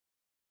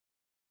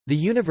The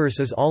universe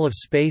is all of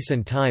space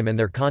and time and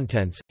their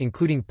contents,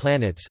 including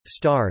planets,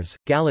 stars,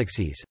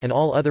 galaxies, and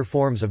all other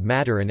forms of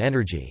matter and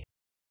energy.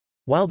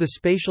 While the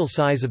spatial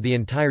size of the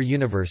entire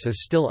universe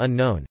is still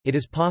unknown, it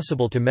is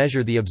possible to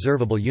measure the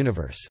observable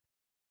universe.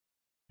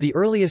 The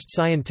earliest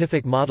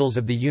scientific models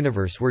of the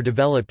universe were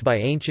developed by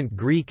ancient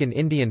Greek and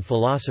Indian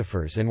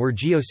philosophers and were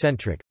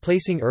geocentric,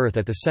 placing Earth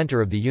at the center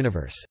of the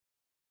universe.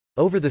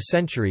 Over the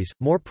centuries,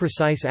 more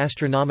precise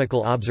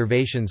astronomical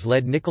observations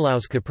led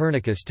Nicolaus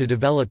Copernicus to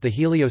develop the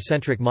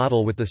heliocentric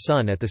model with the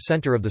Sun at the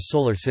center of the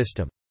Solar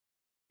System.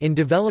 In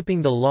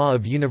developing the law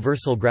of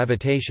universal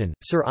gravitation,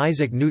 Sir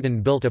Isaac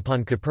Newton built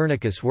upon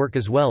Copernicus' work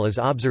as well as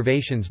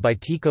observations by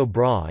Tycho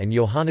Brahe and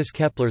Johannes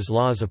Kepler's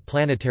laws of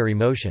planetary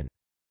motion.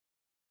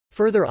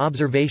 Further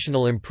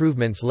observational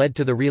improvements led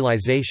to the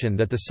realization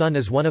that the Sun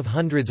is one of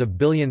hundreds of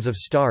billions of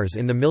stars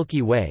in the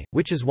Milky Way,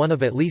 which is one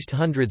of at least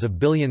hundreds of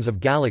billions of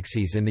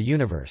galaxies in the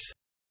universe.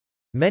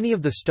 Many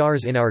of the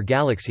stars in our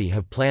galaxy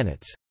have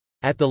planets.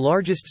 At the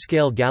largest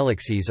scale,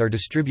 galaxies are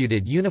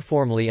distributed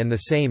uniformly and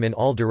the same in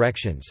all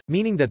directions,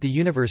 meaning that the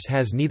universe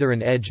has neither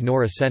an edge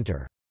nor a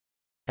center.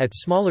 At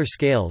smaller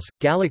scales,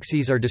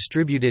 galaxies are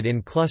distributed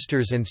in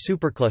clusters and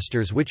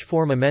superclusters which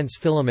form immense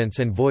filaments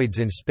and voids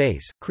in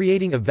space,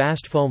 creating a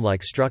vast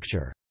foam-like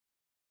structure.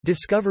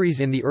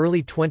 Discoveries in the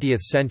early 20th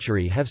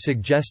century have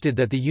suggested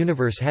that the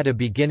universe had a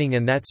beginning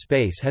and that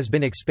space has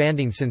been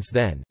expanding since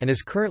then, and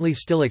is currently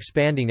still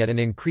expanding at an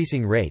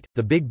increasing rate.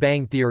 The Big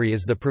Bang theory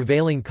is the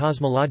prevailing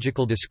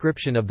cosmological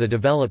description of the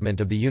development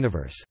of the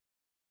universe.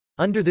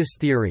 Under this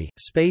theory,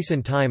 space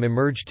and time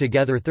emerged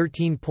together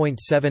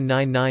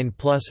 13.799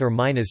 plus or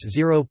minus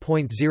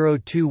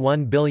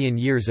 0.021 billion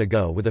years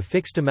ago with a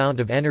fixed amount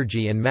of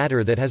energy and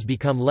matter that has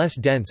become less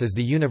dense as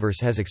the universe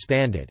has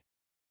expanded.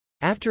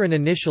 After an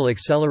initial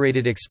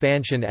accelerated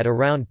expansion at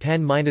around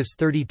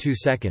 10⁻32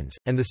 seconds,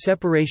 and the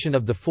separation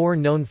of the four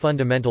known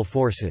fundamental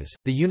forces,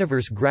 the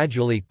universe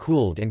gradually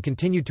cooled and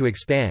continued to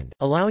expand,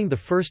 allowing the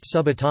first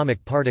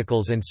subatomic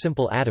particles and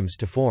simple atoms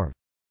to form.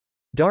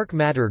 Dark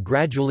matter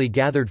gradually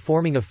gathered,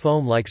 forming a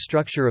foam-like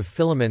structure of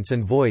filaments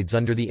and voids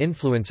under the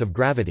influence of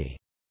gravity.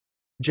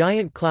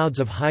 Giant clouds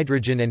of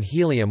hydrogen and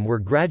helium were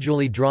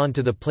gradually drawn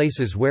to the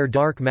places where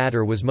dark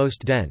matter was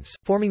most dense,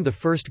 forming the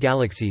first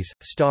galaxies,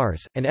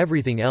 stars, and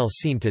everything else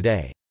seen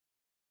today.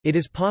 It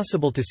is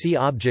possible to see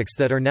objects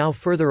that are now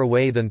further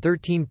away than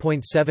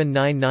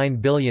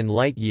 13.799 billion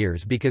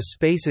light-years because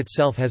space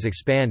itself has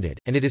expanded,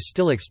 and it is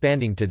still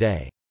expanding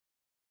today.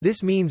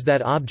 This means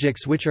that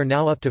objects which are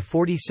now up to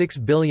 46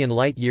 billion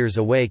light-years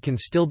away can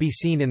still be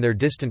seen in their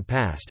distant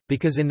past,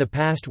 because in the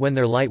past when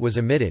their light was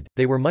emitted,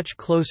 they were much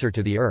closer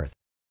to the Earth.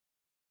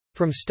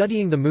 From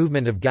studying the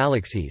movement of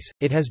galaxies,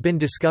 it has been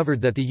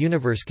discovered that the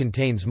universe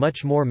contains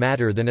much more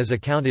matter than is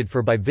accounted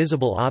for by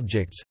visible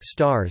objects,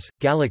 stars,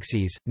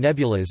 galaxies,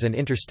 nebulas and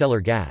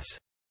interstellar gas.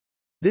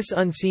 This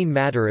unseen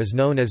matter is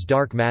known as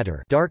dark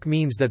matter. Dark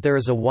means that there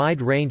is a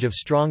wide range of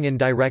strong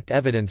indirect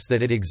evidence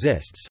that it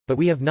exists, but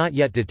we have not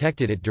yet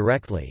detected it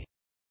directly.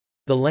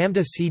 The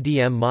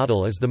lambda-CDM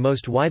model is the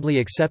most widely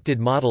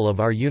accepted model of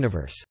our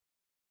universe.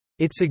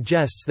 It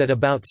suggests that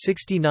about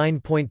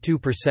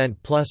 69.2%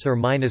 plus or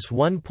minus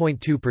 1.2%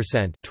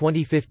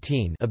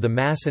 2015 of the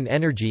mass and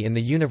energy in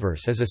the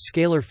universe is a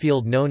scalar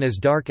field known as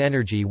dark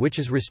energy, which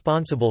is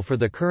responsible for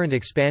the current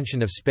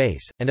expansion of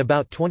space, and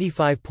about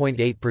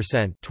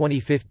 25.8%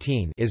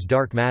 2015 is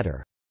dark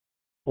matter.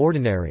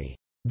 Ordinary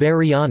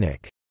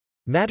baryonic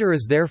matter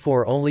is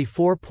therefore only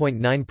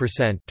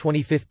 4.9%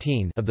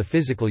 2015 of the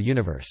physical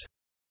universe.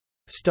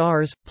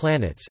 Stars,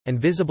 planets, and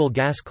visible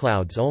gas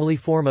clouds only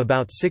form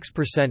about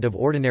 6% of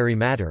ordinary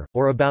matter,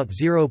 or about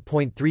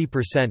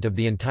 0.3% of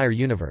the entire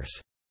universe.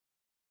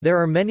 There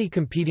are many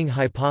competing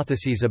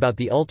hypotheses about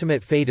the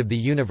ultimate fate of the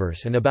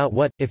universe and about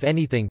what, if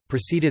anything,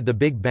 preceded the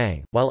Big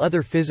Bang, while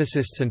other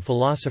physicists and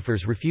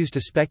philosophers refuse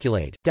to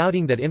speculate,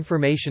 doubting that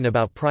information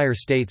about prior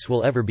states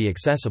will ever be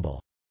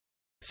accessible.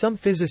 Some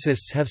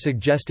physicists have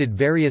suggested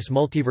various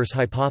multiverse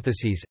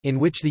hypotheses, in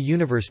which the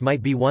universe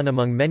might be one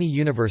among many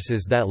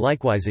universes that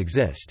likewise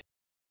exist.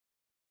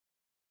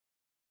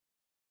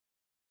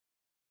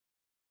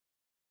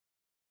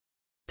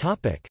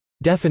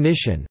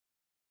 Definition.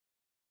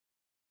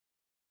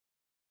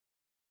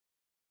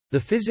 The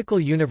physical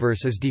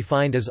universe is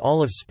defined as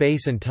all of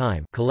space and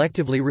time,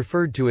 collectively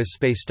referred to as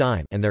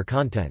spacetime, and their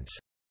contents.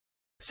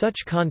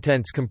 Such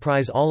contents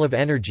comprise all of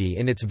energy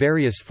in its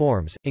various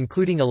forms,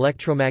 including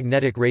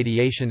electromagnetic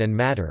radiation and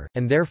matter,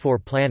 and therefore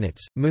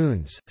planets,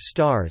 moons,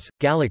 stars,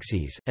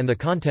 galaxies, and the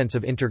contents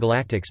of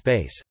intergalactic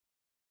space.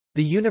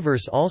 The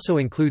universe also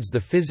includes the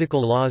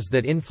physical laws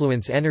that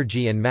influence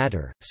energy and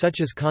matter,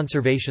 such as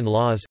conservation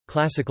laws,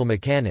 classical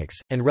mechanics,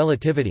 and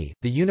relativity.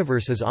 The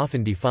universe is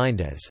often defined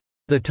as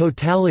the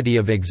totality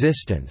of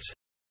existence,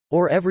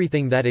 or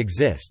everything that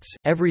exists,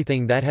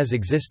 everything that has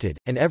existed,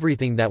 and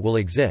everything that will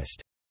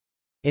exist.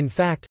 In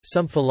fact,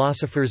 some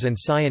philosophers and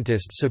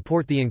scientists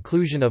support the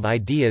inclusion of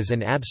ideas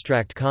and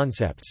abstract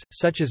concepts,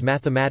 such as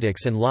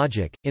mathematics and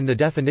logic, in the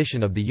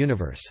definition of the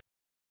universe.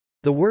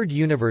 The word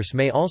universe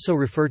may also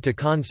refer to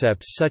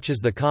concepts such as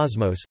the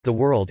cosmos, the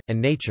world,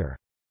 and nature.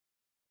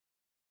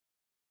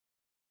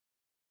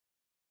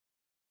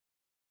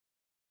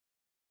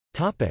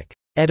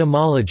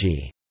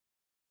 Etymology.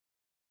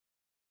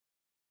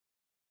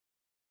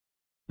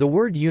 The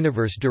word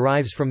universe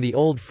derives from the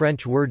Old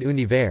French word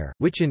univers,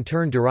 which in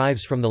turn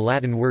derives from the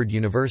Latin word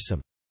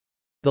universum.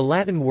 The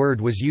Latin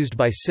word was used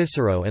by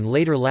Cicero and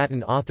later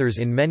Latin authors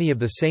in many of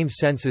the same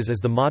senses as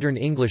the modern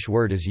English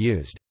word is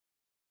used.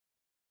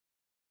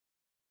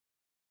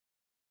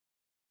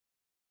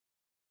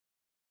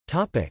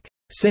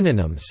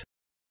 Synonyms.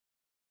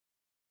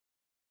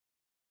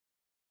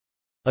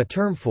 A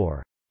term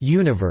for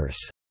universe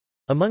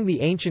among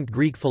the ancient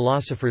Greek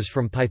philosophers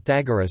from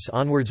Pythagoras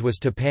onwards was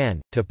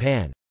topan,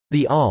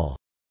 the all,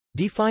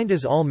 defined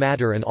as all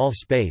matter and all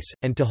space,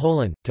 and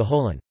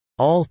toholon,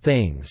 all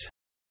things,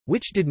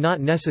 which did not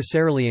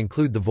necessarily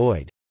include the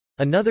void.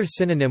 Another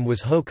synonym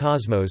was ho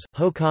cosmos,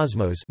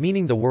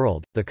 meaning the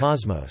world, the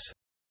cosmos.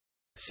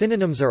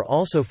 Synonyms are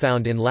also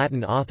found in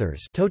Latin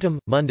authors totum,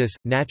 mundus,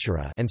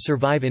 natura and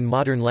survive in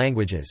modern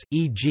languages,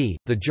 e.g.,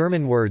 the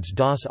German words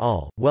das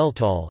All,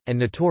 Weltall, and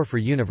Natur for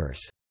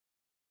universe.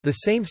 The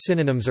same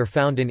synonyms are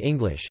found in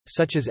English,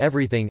 such as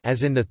everything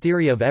as in the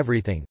theory of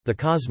everything, the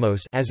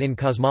cosmos as in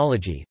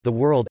cosmology, the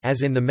world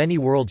as in the many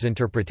worlds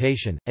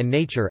interpretation, and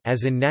nature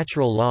as in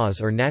natural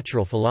laws or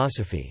natural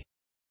philosophy.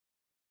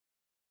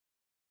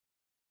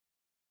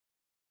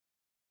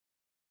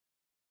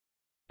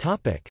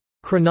 Topic: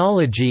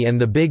 Chronology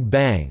and the Big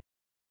Bang.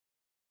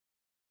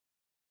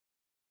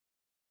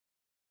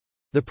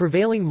 The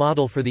prevailing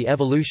model for the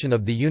evolution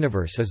of the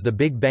universe is the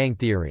Big Bang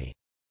theory.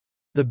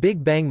 The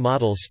Big Bang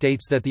model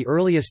states that the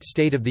earliest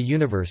state of the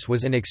universe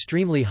was an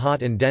extremely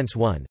hot and dense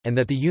one, and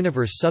that the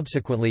universe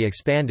subsequently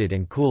expanded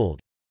and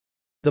cooled.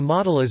 The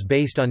model is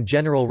based on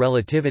general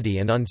relativity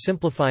and on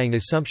simplifying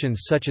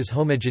assumptions such as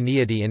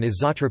homogeneity and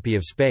isotropy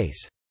of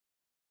space.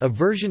 A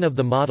version of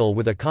the model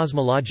with a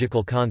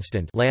cosmological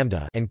constant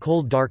lambda and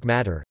cold dark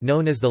matter,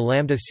 known as the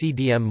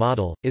lambda-CDM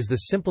model, is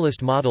the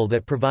simplest model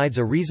that provides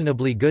a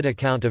reasonably good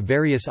account of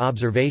various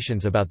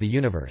observations about the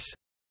universe.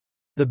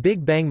 The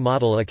Big Bang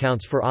model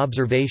accounts for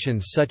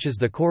observations such as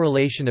the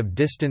correlation of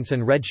distance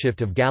and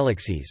redshift of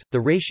galaxies,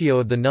 the ratio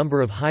of the number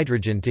of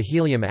hydrogen to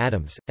helium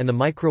atoms, and the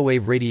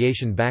microwave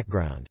radiation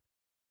background.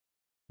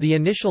 The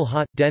initial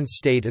hot, dense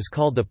state is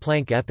called the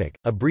Planck epoch,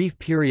 a brief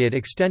period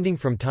extending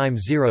from time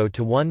 0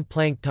 to 1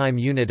 Planck time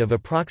unit of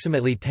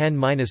approximately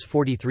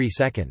 10⁻43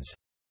 seconds.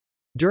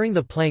 During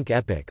the Planck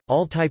epoch,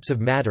 all types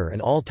of matter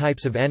and all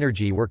types of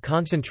energy were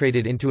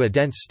concentrated into a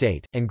dense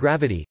state, and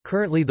gravity,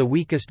 currently the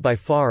weakest by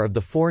far of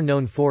the four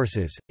known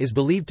forces, is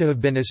believed to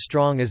have been as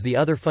strong as the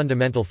other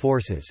fundamental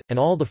forces, and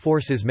all the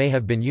forces may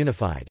have been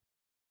unified.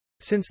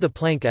 Since the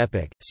Planck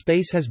epoch,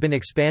 space has been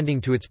expanding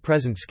to its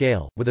present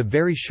scale, with a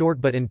very short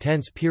but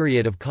intense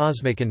period of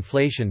cosmic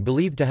inflation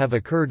believed to have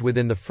occurred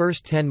within the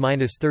first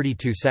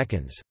 10⁻32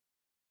 seconds.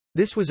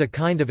 This was a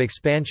kind of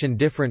expansion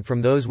different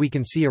from those we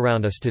can see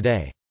around us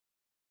today.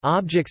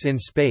 Objects in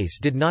space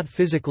did not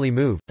physically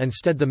move,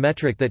 instead the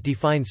metric that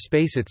defines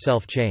space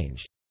itself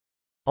changed.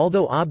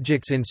 Although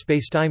objects in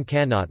spacetime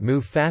cannot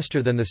move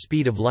faster than the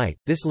speed of light,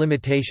 this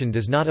limitation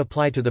does not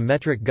apply to the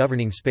metric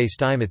governing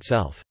spacetime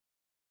itself.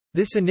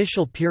 This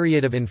initial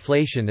period of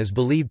inflation is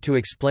believed to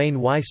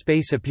explain why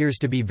space appears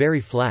to be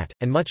very flat,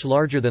 and much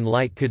larger than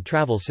light could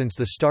travel since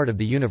the start of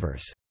the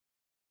universe.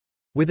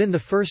 Within the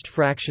first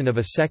fraction of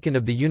a second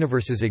of the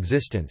universe's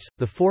existence,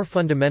 the four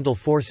fundamental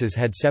forces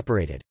had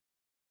separated.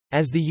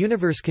 As the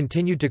universe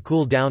continued to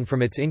cool down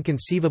from its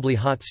inconceivably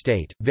hot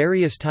state,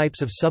 various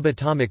types of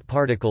subatomic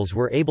particles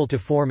were able to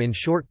form in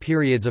short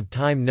periods of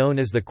time known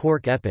as the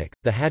quark epoch,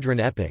 the hadron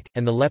epoch,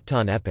 and the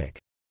lepton epoch.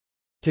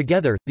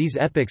 Together, these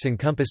epochs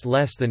encompassed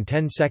less than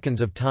 10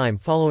 seconds of time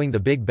following the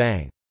Big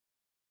Bang.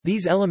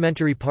 These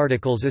elementary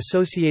particles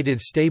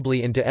associated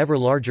stably into ever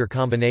larger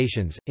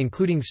combinations,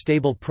 including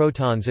stable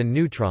protons and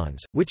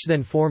neutrons, which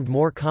then formed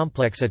more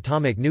complex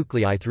atomic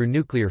nuclei through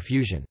nuclear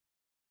fusion.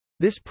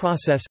 This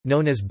process,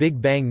 known as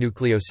Big Bang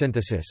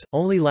nucleosynthesis,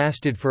 only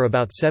lasted for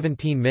about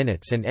 17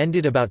 minutes and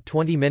ended about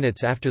 20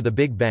 minutes after the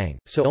Big Bang,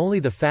 so only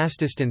the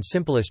fastest and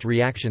simplest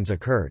reactions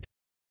occurred.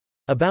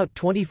 About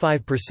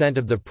 25%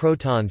 of the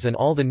protons and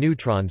all the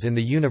neutrons in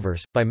the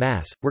universe, by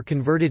mass, were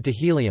converted to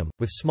helium,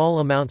 with small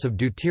amounts of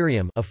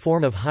deuterium, a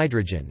form of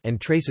hydrogen,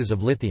 and traces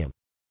of lithium.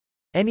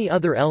 Any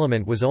other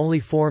element was only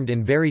formed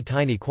in very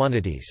tiny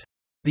quantities.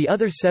 The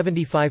other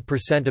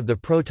 75% of the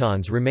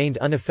protons remained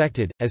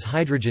unaffected, as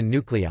hydrogen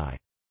nuclei.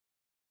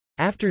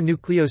 After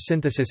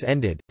nucleosynthesis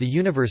ended, the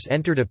universe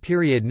entered a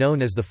period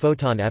known as the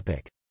photon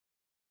epoch.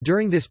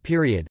 During this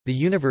period, the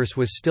universe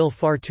was still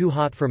far too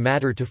hot for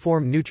matter to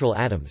form neutral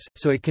atoms,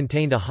 so it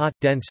contained a hot,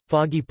 dense,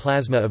 foggy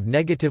plasma of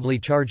negatively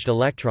charged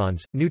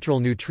electrons,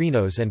 neutral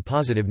neutrinos and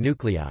positive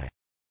nuclei.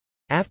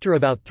 After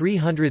about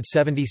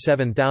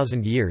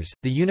 377,000 years,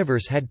 the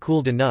universe had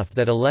cooled enough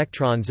that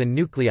electrons and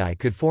nuclei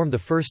could form the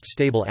first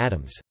stable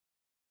atoms.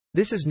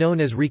 This is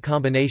known as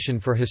recombination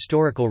for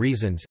historical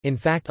reasons. In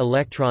fact,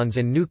 electrons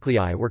and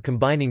nuclei were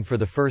combining for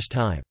the first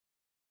time.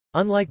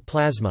 Unlike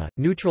plasma,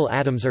 neutral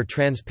atoms are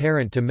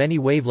transparent to many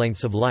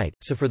wavelengths of light,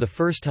 so for the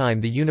first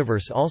time the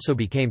universe also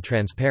became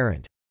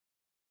transparent.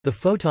 The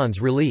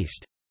photons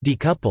released,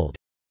 decoupled,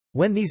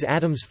 when these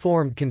atoms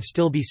formed can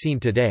still be seen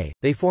today.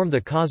 They form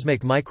the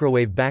cosmic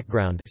microwave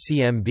background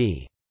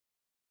 (CMB).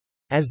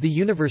 As the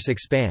universe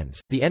expands,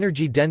 the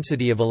energy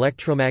density of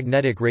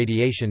electromagnetic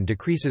radiation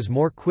decreases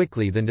more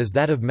quickly than does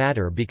that of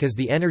matter because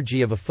the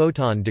energy of a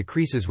photon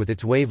decreases with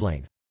its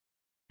wavelength.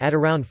 At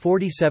around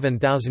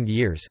 47,000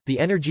 years, the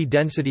energy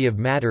density of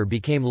matter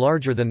became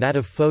larger than that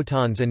of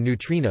photons and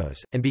neutrinos,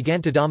 and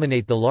began to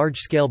dominate the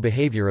large-scale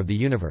behavior of the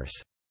universe.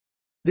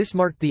 This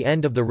marked the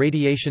end of the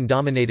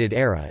radiation-dominated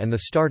era and the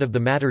start of the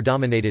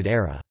matter-dominated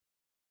era.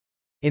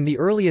 In the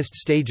earliest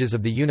stages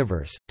of the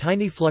universe,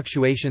 tiny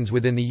fluctuations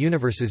within the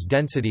universe's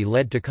density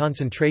led to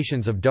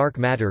concentrations of dark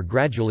matter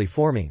gradually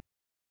forming.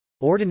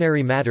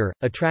 Ordinary matter,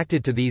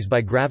 attracted to these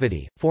by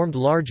gravity, formed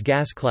large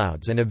gas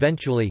clouds and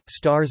eventually,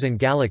 stars and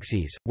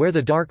galaxies, where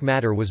the dark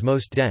matter was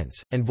most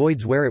dense, and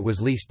voids where it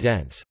was least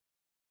dense.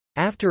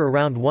 After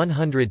around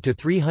 100 to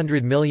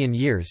 300 million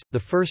years, the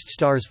first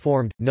stars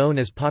formed, known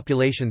as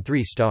population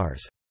 3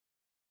 stars.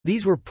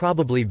 These were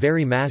probably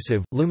very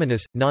massive,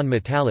 luminous,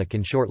 non-metallic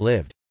and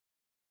short-lived.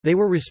 They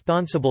were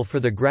responsible for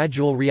the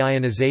gradual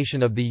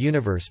reionization of the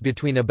universe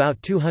between about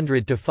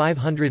 200 to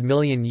 500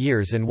 million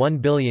years and 1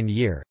 billion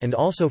year, and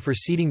also for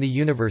seeding the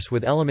universe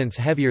with elements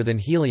heavier than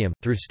helium,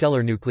 through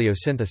stellar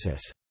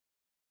nucleosynthesis.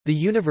 The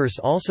universe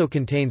also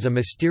contains a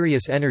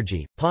mysterious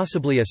energy,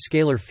 possibly a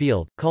scalar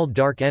field, called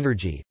dark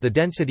energy, the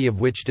density of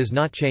which does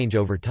not change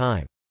over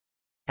time.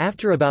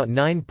 After about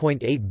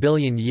 9.8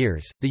 billion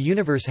years, the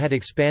universe had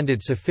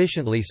expanded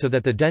sufficiently so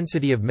that the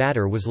density of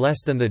matter was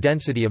less than the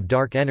density of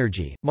dark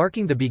energy,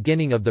 marking the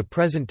beginning of the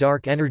present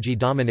dark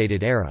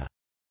energy-dominated era.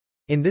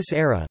 In this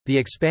era, the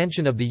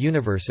expansion of the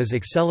universe is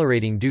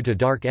accelerating due to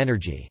dark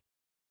energy.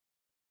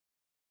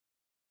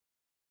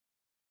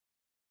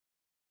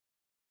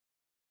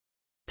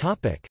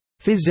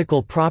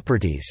 Physical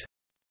properties.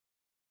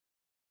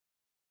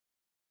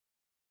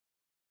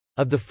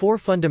 Of the four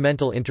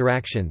fundamental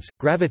interactions,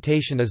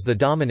 gravitation is the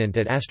dominant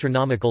at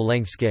astronomical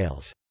length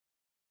scales.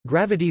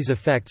 Gravity's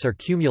effects are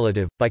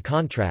cumulative. By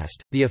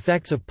contrast, the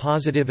effects of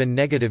positive and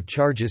negative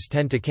charges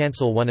tend to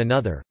cancel one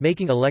another,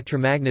 making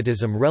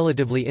electromagnetism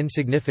relatively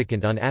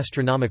insignificant on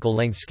astronomical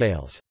length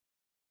scales.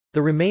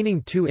 The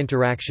remaining two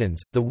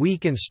interactions, the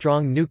weak and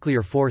strong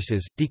nuclear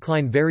forces,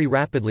 decline very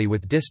rapidly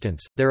with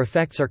distance. Their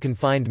effects are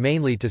confined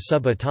mainly to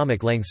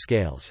subatomic length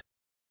scales.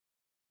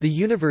 The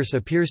universe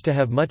appears to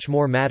have much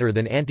more matter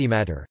than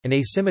antimatter, an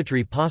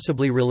asymmetry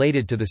possibly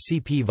related to the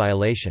CP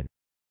violation.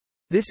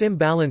 This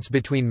imbalance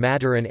between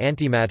matter and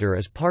antimatter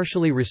is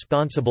partially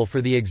responsible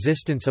for the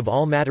existence of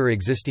all matter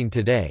existing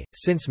today,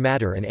 since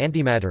matter and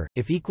antimatter,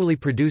 if equally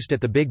produced at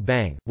the Big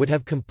Bang, would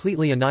have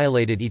completely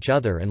annihilated each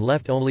other and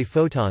left only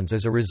photons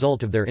as a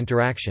result of their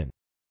interaction.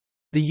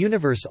 The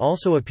universe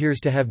also appears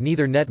to have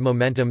neither net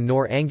momentum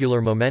nor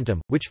angular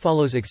momentum, which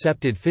follows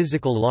accepted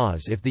physical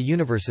laws if the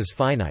universe is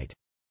finite.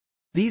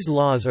 These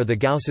laws are the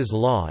Gauss's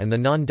law and the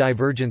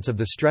non-divergence of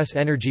the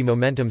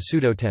stress-energy-momentum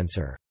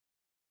pseudotensor.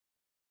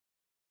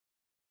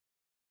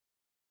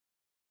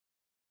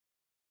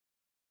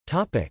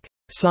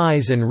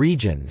 Size and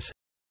regions.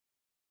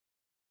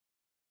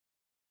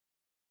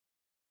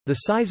 The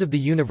size of the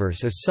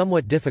universe is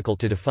somewhat difficult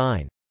to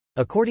define.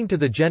 According to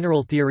the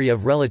general theory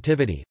of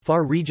relativity,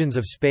 far regions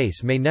of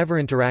space may never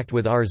interact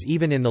with ours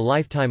even in the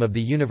lifetime of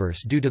the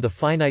universe due to the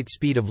finite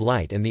speed of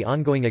light and the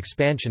ongoing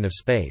expansion of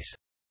space.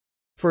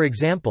 For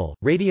example,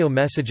 radio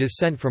messages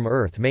sent from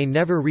Earth may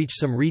never reach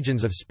some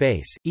regions of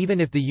space.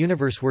 Even if the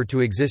universe were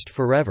to exist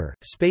forever,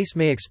 space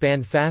may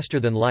expand faster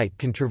than light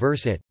can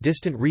traverse it.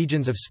 Distant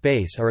regions of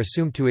space are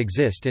assumed to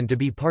exist and to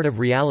be part of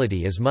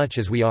reality as much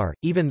as we are,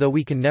 even though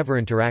we can never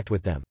interact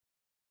with them.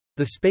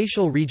 The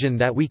spatial region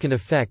that we can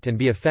affect and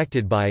be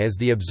affected by is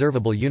the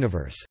observable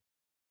universe.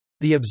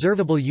 The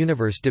observable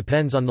universe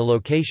depends on the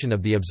location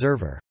of the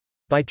observer.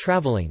 By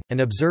traveling, an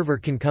observer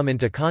can come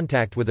into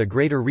contact with a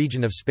greater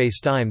region of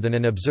spacetime than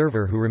an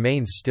observer who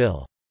remains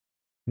still.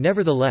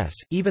 Nevertheless,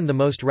 even the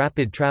most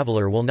rapid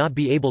traveler will not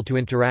be able to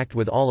interact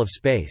with all of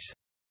space.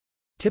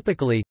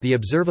 Typically, the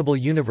observable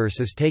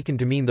universe is taken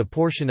to mean the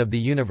portion of the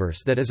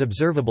universe that is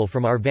observable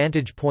from our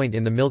vantage point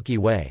in the Milky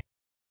Way.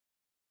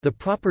 The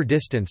proper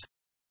distance,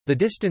 the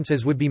distance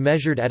as would be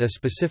measured at a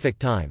specific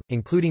time,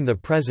 including the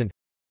present,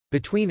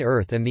 between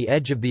Earth and the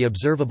edge of the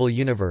observable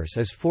universe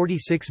is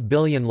 46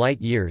 billion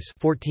light-years,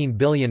 14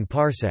 billion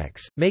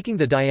parsecs, making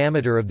the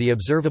diameter of the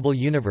observable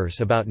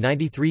universe about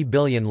 93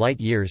 billion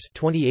light-years,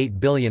 28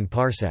 billion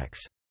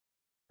parsecs.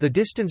 The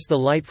distance the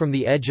light from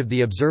the edge of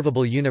the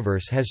observable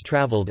universe has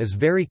traveled is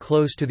very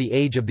close to the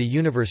age of the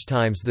universe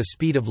times the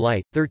speed of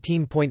light,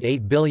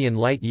 13.8 billion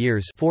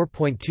light-years,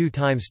 4.2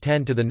 times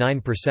 10 to the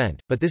 9%,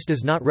 but this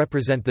does not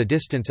represent the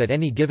distance at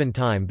any given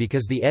time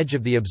because the edge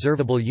of the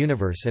observable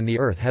universe and the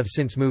Earth have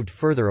since moved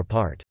further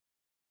apart.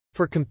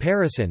 For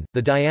comparison,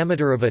 the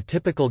diameter of a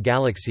typical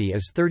galaxy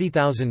is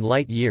 30,000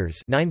 light-years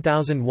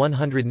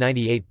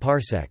 (9,198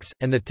 parsecs),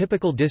 and the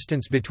typical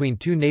distance between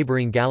two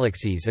neighboring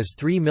galaxies is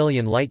 3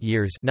 million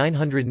light-years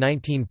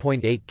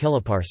 (919.8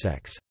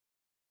 kiloparsecs).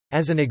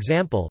 As an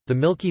example, the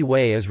Milky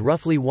Way is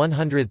roughly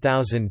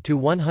 100,000 to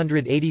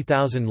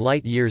 180,000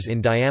 light-years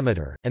in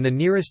diameter, and the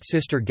nearest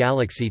sister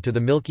galaxy to the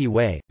Milky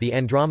Way, the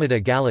Andromeda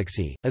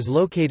Galaxy, is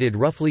located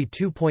roughly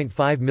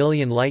 2.5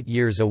 million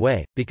light-years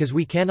away. Because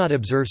we cannot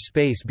observe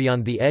space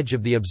beyond the edge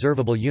of the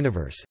observable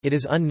universe, it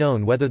is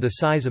unknown whether the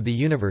size of the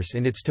universe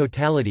in its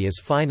totality is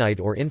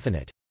finite or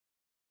infinite.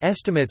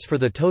 Estimates for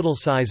the total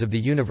size of the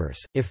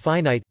universe, if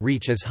finite,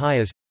 reach as high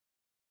as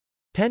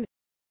 10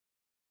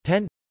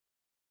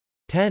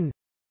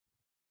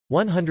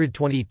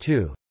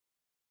 122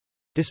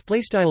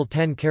 display style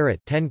 10 caret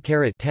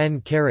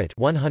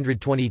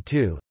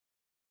 122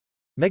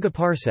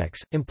 megaparsecs,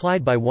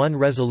 implied by one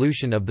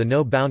resolution of the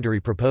no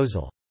boundary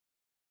proposal.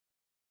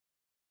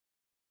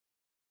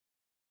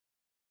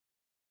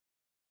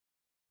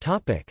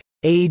 Topic: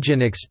 Age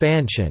and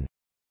expansion.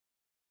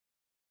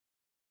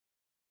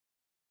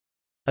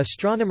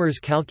 Astronomers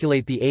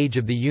calculate the age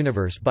of the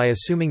universe by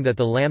assuming that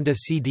the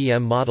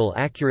lambda-CDM model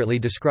accurately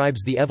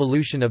describes the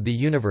evolution of the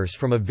universe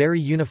from a very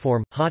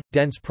uniform, hot,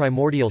 dense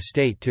primordial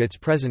state to its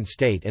present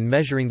state and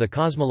measuring the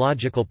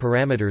cosmological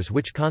parameters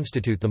which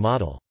constitute the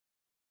model.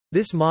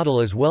 This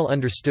model is well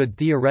understood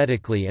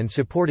theoretically and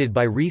supported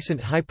by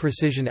recent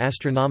high-precision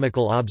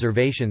astronomical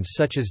observations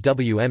such as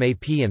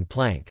WMAP and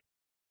Planck.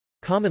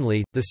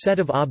 Commonly, the set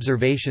of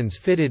observations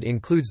fitted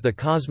includes the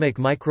cosmic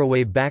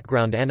microwave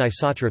background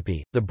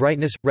anisotropy, the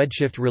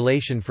brightness-redshift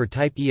relation for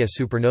type Ia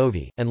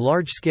supernovae, and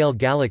large-scale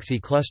galaxy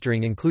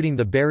clustering including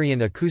the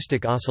baryon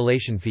acoustic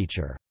oscillation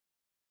feature.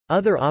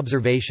 Other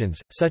observations,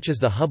 such as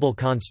the Hubble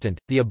constant,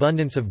 the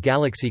abundance of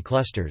galaxy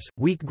clusters,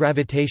 weak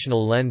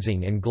gravitational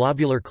lensing and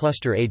globular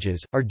cluster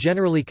ages, are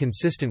generally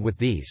consistent with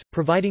these,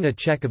 providing a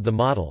check of the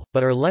model,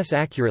 but are less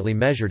accurately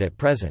measured at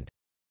present.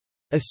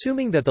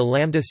 Assuming that the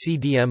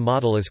lambda-CDM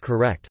model is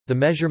correct, the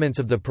measurements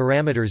of the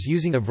parameters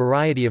using a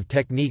variety of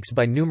techniques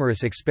by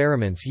numerous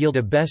experiments yield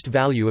a best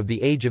value of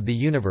the age of the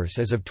universe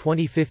as of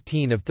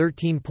 2015 of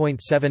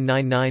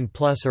 13.799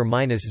 plus or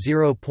minus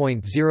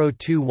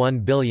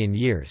 0.021 billion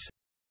years.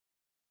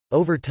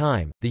 Over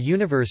time, the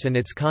universe and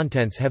its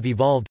contents have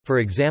evolved. For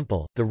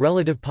example, the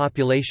relative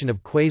population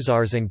of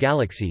quasars and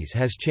galaxies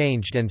has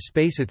changed and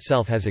space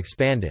itself has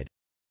expanded.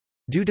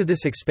 Due to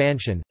this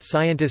expansion,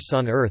 scientists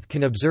on Earth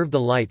can observe the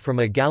light from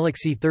a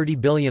galaxy 30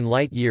 billion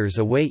light-years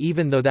away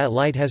even though that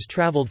light has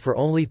traveled for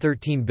only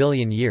 13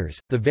 billion years.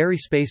 The very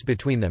space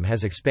between them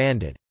has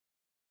expanded.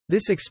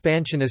 This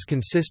expansion is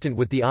consistent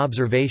with the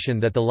observation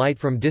that the light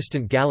from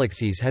distant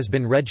galaxies has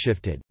been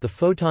redshifted. The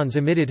photons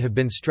emitted have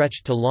been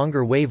stretched to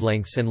longer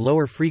wavelengths and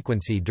lower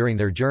frequency during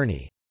their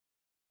journey.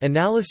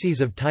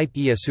 Analyses of type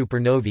Ia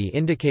supernovae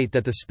indicate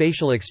that the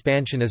spatial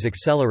expansion is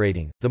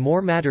accelerating. The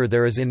more matter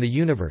there is in the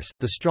universe,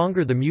 the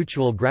stronger the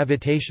mutual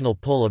gravitational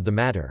pull of the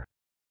matter.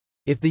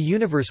 If the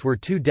universe were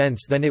too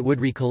dense, then it would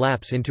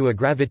recollapse into a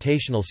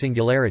gravitational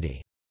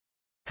singularity.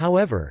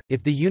 However,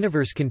 if the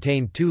universe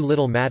contained too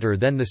little matter,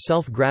 then the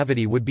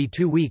self-gravity would be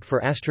too weak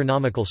for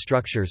astronomical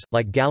structures,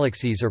 like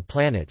galaxies or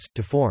planets,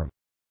 to form.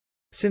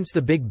 Since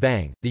the Big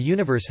Bang, the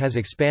universe has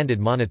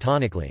expanded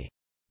monotonically.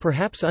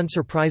 Perhaps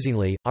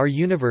unsurprisingly, our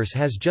universe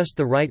has just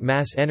the right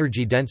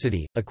mass-energy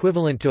density,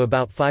 equivalent to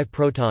about 5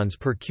 protons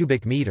per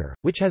cubic meter,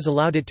 which has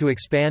allowed it to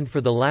expand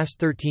for the last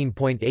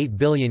 13.8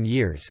 billion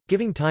years,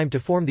 giving time to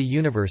form the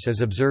universe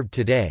as observed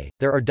today.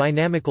 There are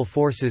dynamical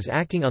forces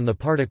acting on the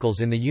particles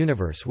in the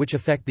universe which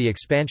affect the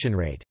expansion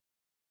rate.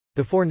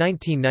 Before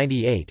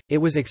 1998, it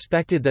was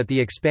expected that the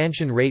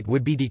expansion rate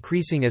would be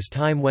decreasing as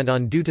time went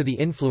on due to the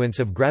influence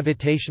of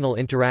gravitational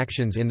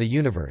interactions in the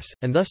universe,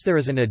 and thus there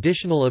is an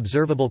additional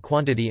observable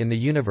quantity in the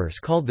universe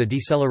called the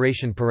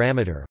deceleration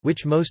parameter,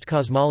 which most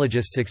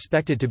cosmologists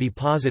expected to be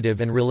positive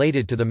and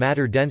related to the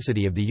matter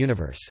density of the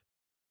universe.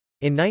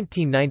 In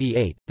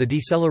 1998, the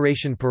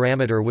deceleration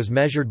parameter was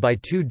measured by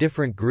two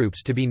different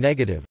groups to be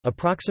negative,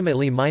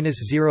 approximately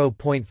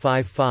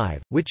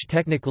 -0.55, which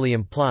technically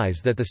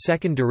implies that the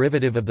second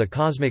derivative of the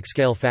cosmic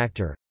scale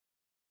factor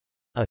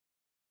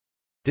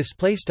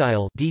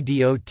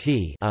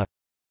ddot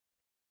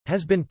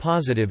has been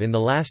positive in the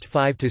last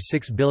 5 to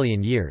 6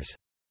 billion years.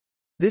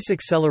 This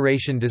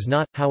acceleration does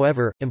not,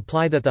 however,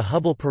 imply that the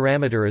Hubble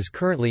parameter is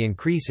currently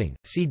increasing.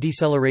 See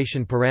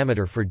deceleration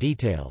parameter for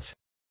details.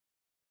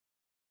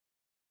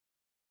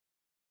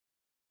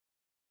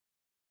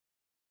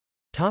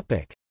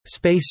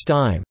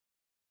 Spacetime.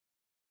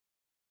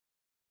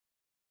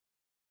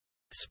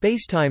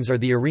 Spacetimes are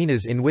the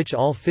arenas in which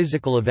all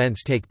physical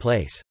events take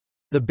place.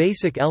 The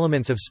basic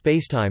elements of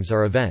spacetimes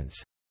are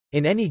events.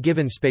 In any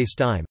given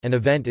spacetime, an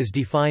event is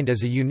defined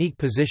as a unique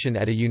position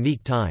at a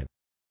unique time.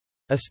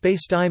 A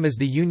spacetime is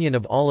the union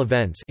of all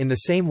events in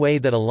the same way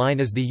that a line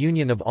is the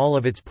union of all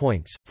of its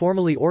points,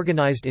 formally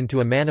organized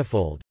into a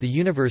manifold. The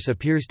universe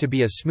appears to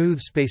be a smooth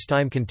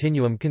spacetime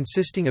continuum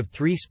consisting of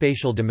three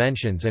spatial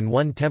dimensions and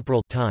one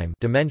temporal time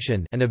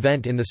dimension. An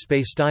event in the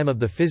spacetime of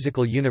the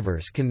physical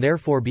universe can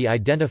therefore be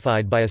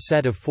identified by a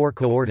set of four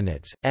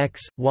coordinates,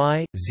 x,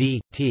 y, z,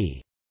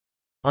 t.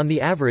 On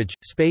the average,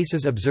 space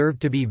is observed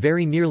to be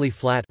very nearly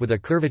flat with a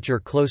curvature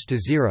close to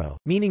zero,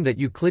 meaning that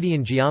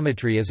Euclidean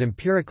geometry is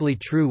empirically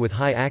true with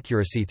high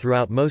accuracy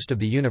throughout most of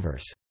the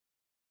universe.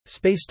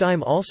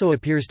 Spacetime also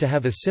appears to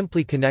have a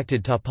simply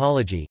connected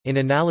topology, in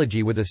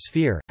analogy with a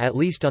sphere, at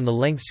least on the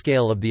length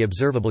scale of the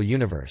observable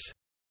universe.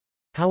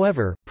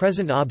 However,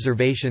 present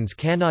observations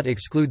cannot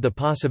exclude the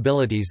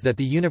possibilities that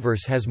the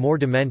universe has more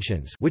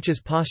dimensions, which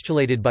is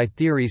postulated by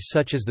theories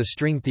such as the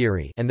string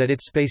theory, and that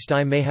its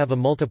spacetime may have a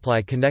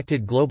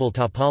multiply-connected global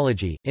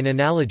topology, in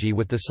analogy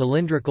with the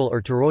cylindrical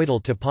or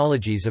toroidal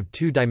topologies of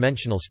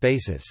two-dimensional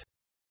spaces.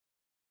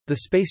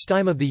 The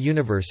spacetime of the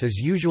universe is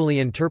usually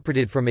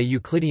interpreted from a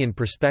Euclidean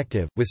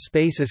perspective, with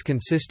space as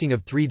consisting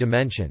of three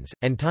dimensions,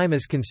 and time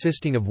as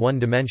consisting of one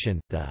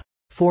dimension, the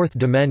fourth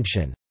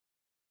dimension.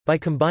 By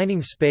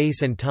combining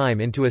space and time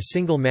into a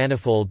single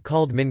manifold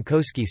called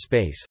Minkowski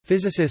space,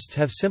 physicists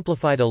have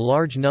simplified a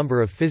large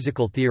number of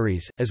physical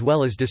theories, as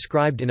well as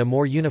described in a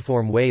more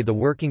uniform way the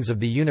workings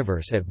of the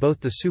universe at both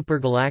the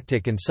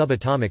supergalactic and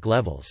subatomic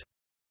levels.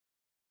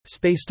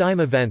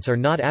 Spacetime events are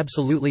not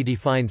absolutely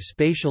defined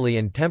spatially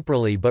and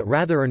temporally but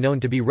rather are known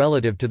to be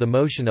relative to the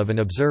motion of an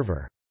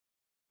observer.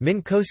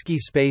 Minkowski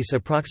space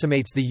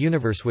approximates the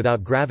universe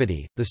without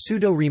gravity. The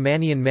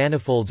pseudo-Riemannian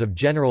manifolds of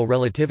general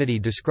relativity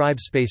describe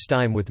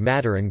spacetime with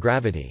matter and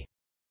gravity.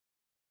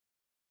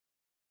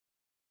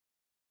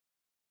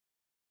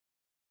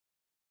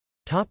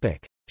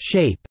 Topic: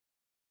 Shape.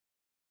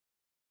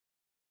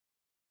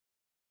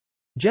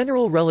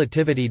 General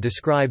relativity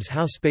describes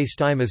how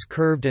spacetime is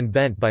curved and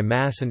bent by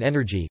mass and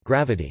energy,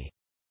 gravity.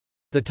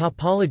 The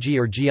topology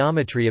or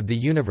geometry of the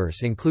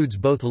universe includes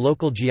both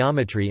local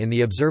geometry in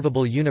the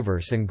observable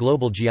universe and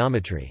global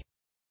geometry.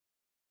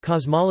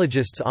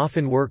 Cosmologists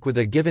often work with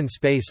a given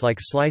space-like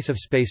slice of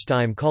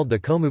spacetime called the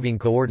comoving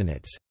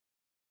coordinates.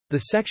 The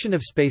section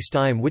of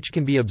spacetime which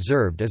can be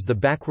observed is the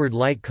backward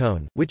light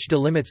cone, which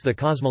delimits the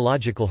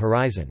cosmological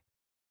horizon.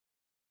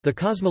 The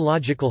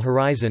cosmological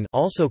horizon,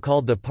 also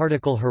called the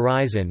particle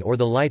horizon or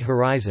the light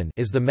horizon,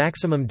 is the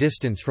maximum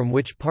distance from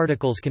which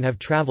particles can have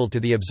traveled to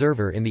the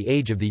observer in the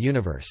age of the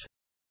universe.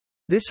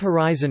 This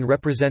horizon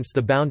represents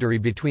the boundary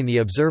between the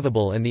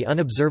observable and the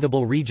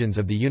unobservable regions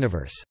of the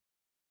universe.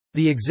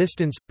 The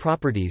existence,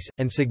 properties,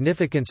 and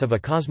significance of a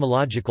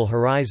cosmological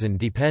horizon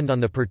depend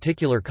on the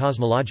particular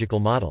cosmological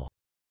model.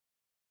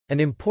 An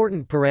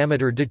important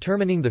parameter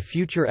determining the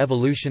future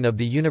evolution of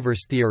the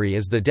universe theory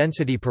is the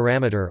density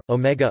parameter,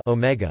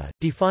 omega,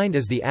 defined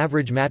as the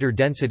average matter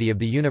density of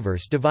the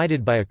universe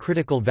divided by a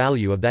critical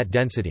value of that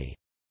density.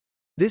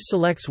 This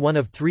selects one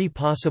of three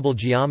possible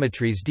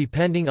geometries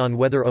depending on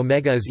whether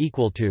omega is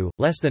equal to,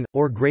 less than,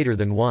 or greater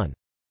than 1.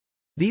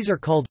 These are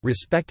called,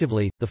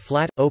 respectively, the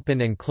flat,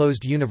 open and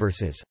closed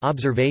universes.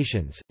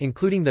 Observations,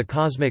 including the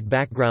Cosmic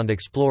Background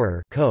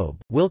Explorer (COBE),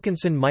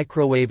 Wilkinson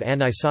Microwave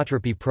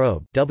Anisotropy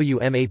Probe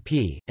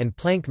 (WMAP), and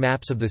Planck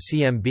maps of the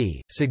CMB,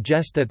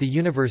 suggest that the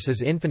universe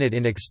is infinite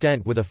in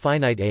extent with a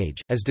finite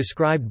age, as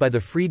described by the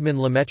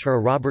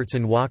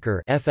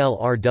Friedmann-Lemaitre-Robertson-Walker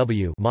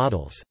 (FLRW)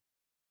 models.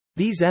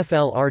 These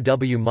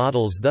FLRW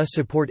models thus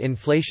support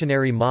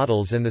inflationary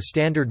models and the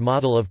Standard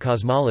Model of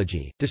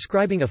Cosmology,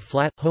 describing a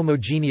flat,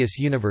 homogeneous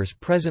universe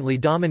presently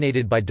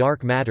dominated by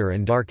dark matter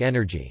and dark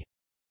energy.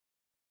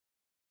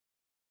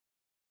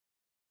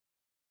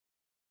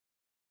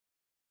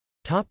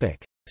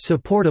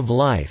 Support of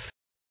life.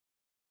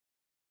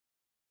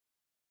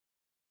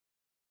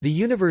 The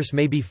universe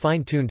may be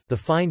fine-tuned. The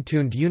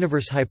fine-tuned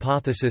universe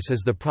hypothesis is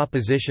the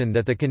proposition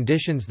that the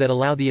conditions that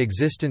allow the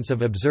existence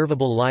of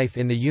observable life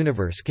in the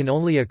universe can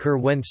only occur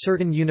when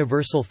certain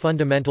universal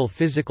fundamental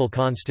physical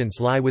constants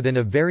lie within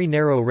a very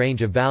narrow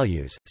range of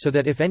values, so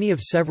that if any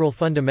of several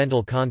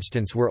fundamental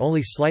constants were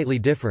only slightly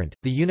different,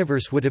 the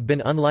universe would have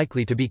been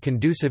unlikely to be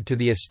conducive to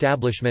the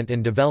establishment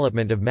and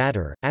development of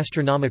matter,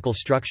 astronomical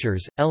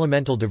structures,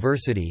 elemental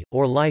diversity,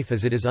 or life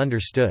as it is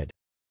understood.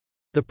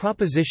 The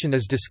proposition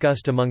is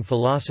discussed among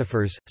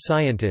philosophers,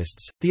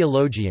 scientists,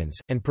 theologians,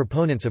 and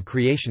proponents of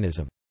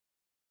creationism.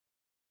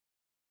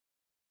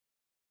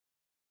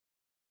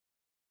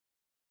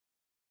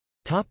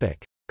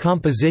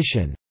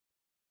 Composition.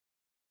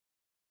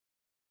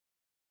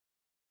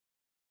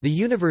 The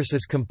universe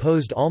is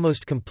composed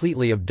almost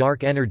completely of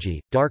dark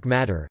energy, dark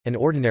matter, and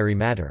ordinary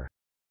matter.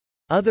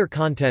 Other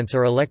contents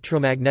are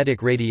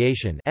electromagnetic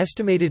radiation,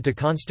 estimated to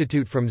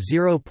constitute from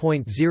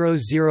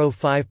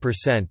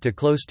 0.005% to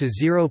close to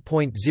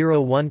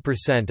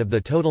 0.01% of the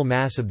total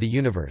mass of the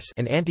universe,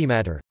 and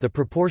antimatter. The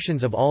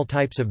proportions of all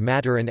types of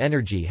matter and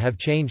energy have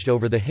changed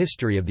over the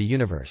history of the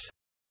universe.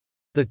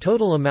 The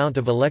total amount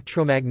of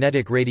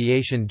electromagnetic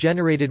radiation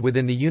generated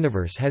within the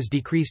universe has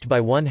decreased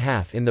by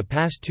 1/2 in the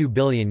past 2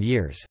 billion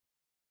years.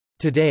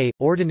 Today,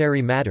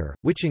 ordinary matter,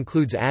 which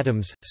includes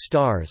atoms,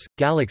 stars,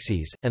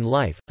 galaxies, and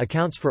life,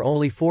 accounts for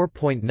only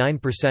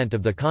 4.9%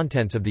 of the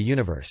contents of the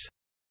universe.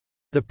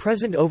 The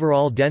present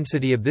overall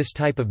density of this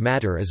type of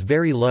matter is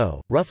very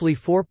low, roughly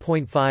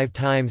 4.5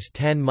 times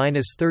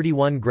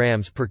 10⁻31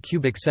 grams per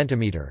cubic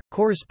centimeter,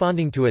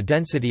 corresponding to a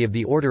density of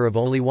the order of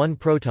only 1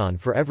 proton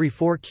for every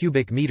 4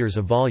 cubic meters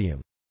of volume.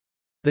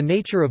 The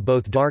nature of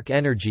both dark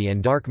energy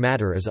and dark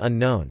matter is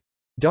unknown.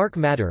 Dark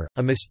matter,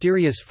 a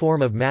mysterious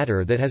form of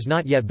matter that has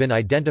not yet been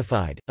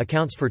identified,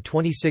 accounts for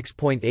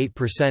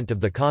 26.8%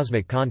 of the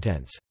cosmic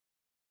contents.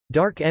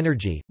 Dark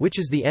energy, which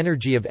is the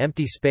energy of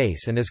empty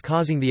space and is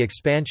causing the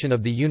expansion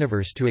of the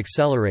universe to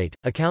accelerate,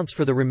 accounts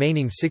for the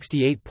remaining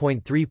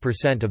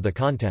 68.3% of the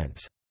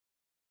contents.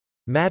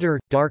 Matter,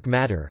 dark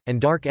matter, and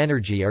dark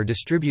energy are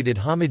distributed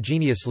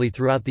homogeneously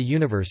throughout the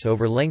universe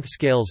over length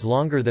scales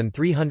longer than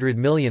 300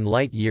 million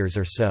light-years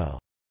or so.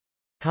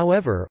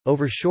 However,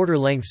 over shorter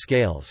length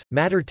scales,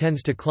 matter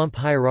tends to clump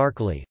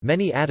hierarchically.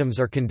 Many atoms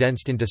are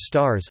condensed into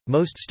stars,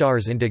 most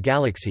stars into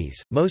galaxies,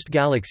 most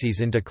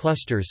galaxies into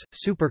clusters,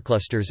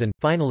 superclusters and,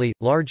 finally,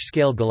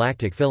 large-scale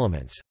galactic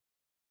filaments.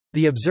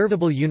 The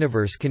observable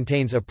universe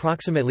contains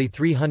approximately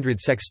 300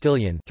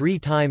 sextillion 3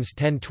 times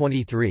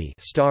 10^23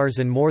 stars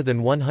and more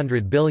than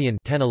 100 billion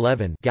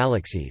 10^11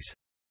 galaxies.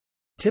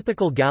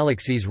 Typical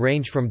galaxies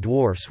range from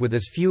dwarfs with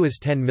as few as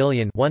 10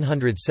 million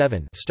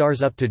 107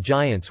 stars up to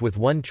giants with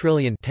 1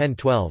 trillion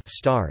 1012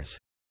 stars.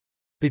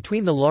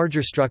 Between the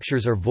larger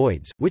structures are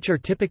voids, which are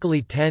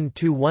typically 10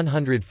 to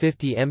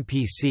 150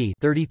 mpc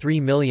 33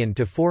 million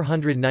to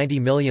 490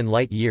 million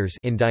light-years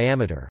in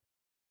diameter.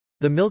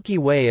 The Milky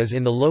Way is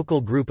in the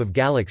local group of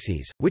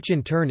galaxies, which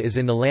in turn is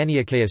in the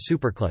Laniakea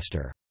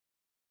supercluster.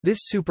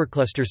 This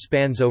supercluster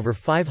spans over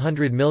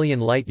 500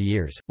 million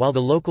light-years, while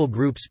the local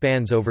group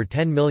spans over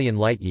 10 million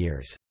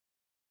light-years.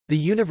 The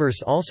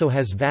universe also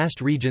has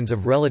vast regions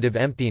of relative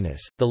emptiness.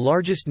 The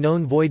largest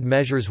known void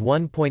measures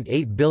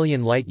 1.8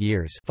 billion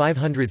light-years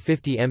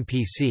 (550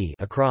 mpc)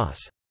 across.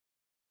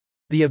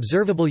 The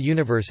observable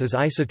universe is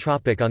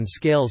isotropic on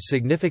scales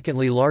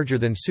significantly larger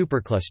than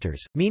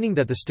superclusters, meaning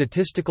that the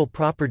statistical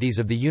properties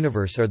of the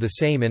universe are the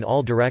same in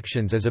all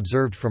directions as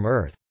observed from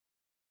Earth.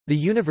 The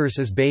universe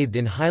is bathed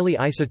in highly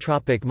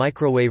isotropic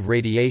microwave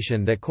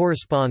radiation that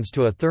corresponds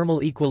to a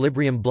thermal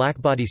equilibrium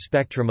blackbody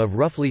spectrum of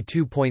roughly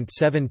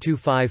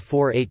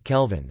 2.72548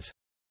 kelvins.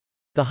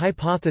 The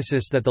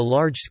hypothesis that the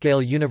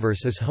large-scale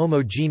universe is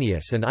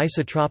homogeneous and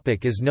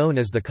isotropic is known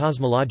as the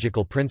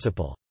cosmological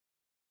principle.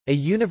 A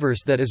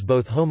universe that is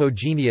both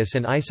homogeneous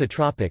and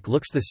isotropic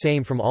looks the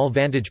same from all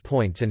vantage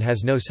points and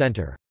has no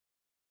center.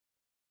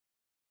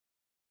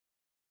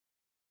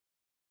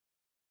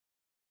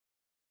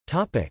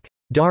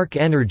 Dark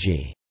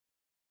energy.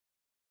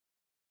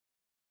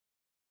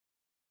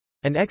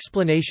 An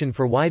explanation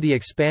for why the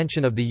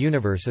expansion of the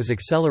universe is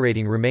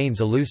accelerating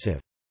remains elusive.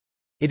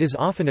 It is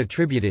often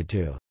attributed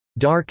to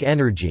dark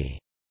energy,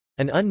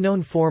 an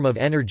unknown form of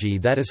energy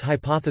that is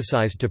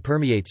hypothesized to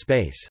permeate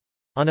space.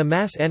 On a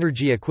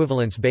mass-energy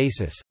equivalence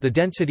basis, the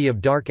density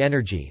of dark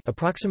energy,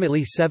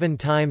 approximately 7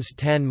 times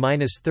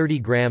 10⁻30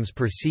 grams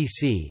per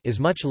cc, is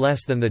much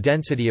less than the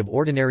density of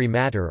ordinary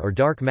matter or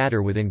dark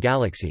matter within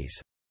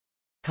galaxies.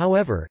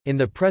 However, in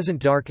the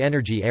present dark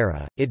energy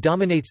era, it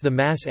dominates the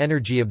mass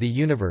energy of the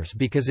universe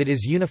because it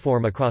is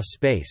uniform across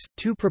space.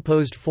 Two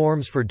proposed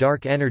forms for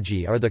dark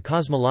energy are the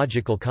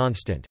cosmological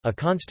constant, a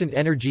constant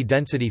energy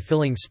density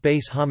filling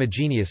space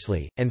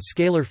homogeneously, and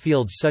scalar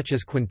fields such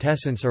as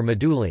quintessence or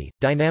moduli,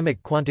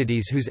 dynamic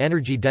quantities whose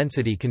energy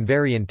density can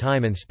vary in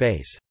time and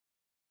space.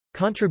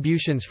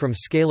 Contributions from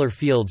scalar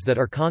fields that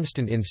are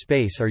constant in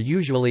space are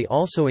usually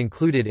also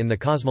included in the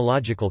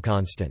cosmological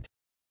constant.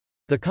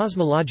 The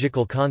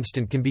cosmological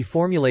constant can be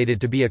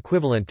formulated to be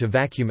equivalent to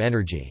vacuum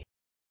energy.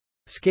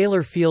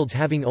 Scalar fields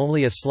having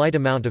only a slight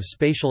amount of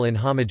spatial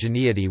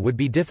inhomogeneity would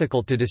be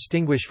difficult to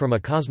distinguish from a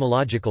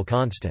cosmological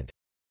constant.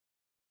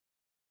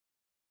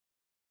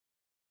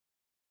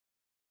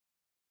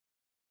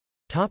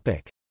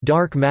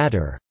 Dark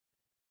matter.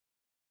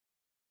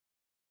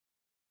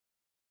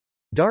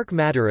 Dark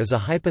matter is a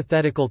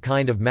hypothetical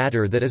kind of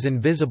matter that is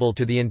invisible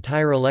to the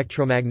entire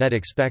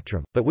electromagnetic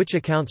spectrum, but which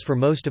accounts for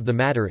most of the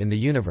matter in the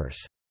universe.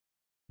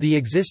 The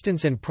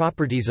existence and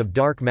properties of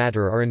dark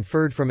matter are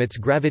inferred from its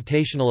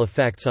gravitational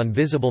effects on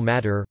visible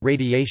matter,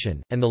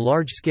 radiation, and the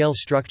large-scale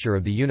structure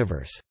of the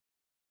universe.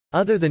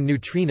 Other than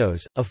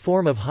neutrinos, a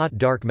form of hot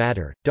dark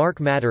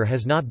matter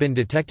has not been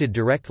detected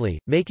directly,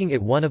 making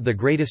it one of the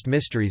greatest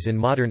mysteries in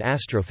modern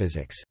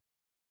astrophysics.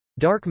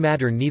 Dark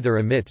matter neither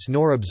emits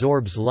nor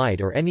absorbs light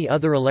or any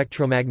other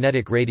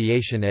electromagnetic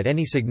radiation at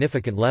any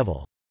significant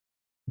level.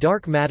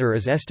 Dark matter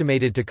is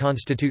estimated to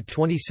constitute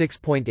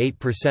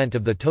 26.8%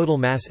 of the total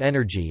mass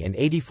energy and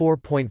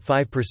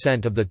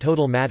 84.5% of the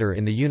total matter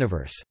in the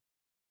universe.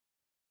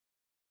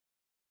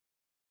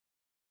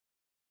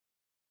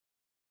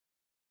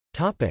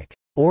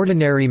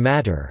 Ordinary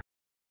matter.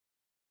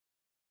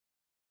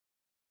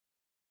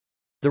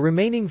 The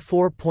remaining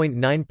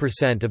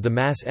 4.9% of the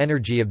mass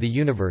energy of the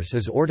universe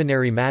is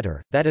ordinary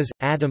matter, that is,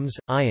 atoms,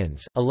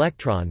 ions,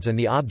 electrons and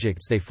the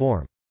objects they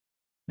form.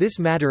 This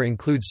matter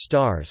includes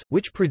stars,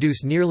 which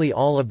produce nearly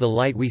all of the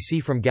light we see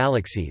from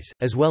galaxies,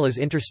 as well as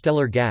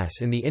interstellar gas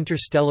in the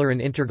interstellar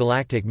and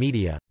intergalactic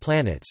media,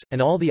 planets,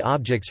 and all the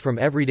objects from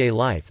everyday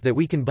life that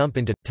we can bump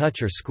into,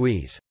 touch or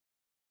squeeze.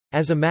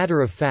 As a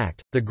matter of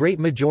fact, the great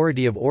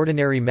majority of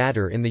ordinary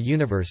matter in the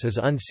universe is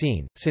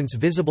unseen, since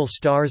visible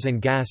stars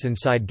and gas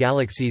inside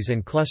galaxies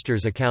and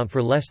clusters account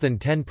for less than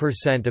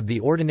 10% of the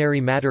ordinary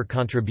matter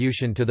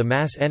contribution to the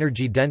mass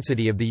energy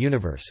density of the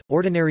universe.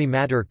 Ordinary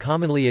matter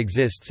commonly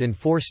exists in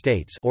 4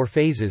 states or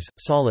phases: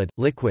 solid,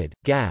 liquid,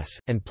 gas,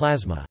 and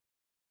plasma.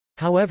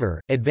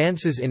 However,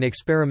 advances in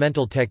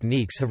experimental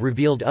techniques have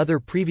revealed other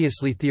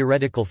previously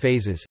theoretical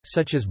phases,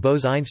 such as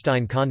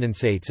Bose–Einstein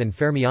condensates and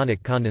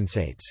fermionic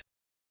condensates.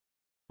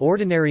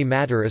 Ordinary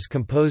matter is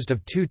composed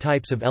of 2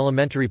 types of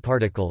elementary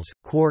particles,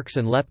 quarks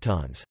and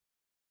leptons.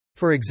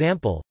 For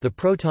example, the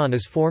proton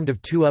is formed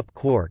of 2 up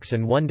quarks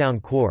and 1 down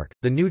quark,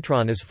 the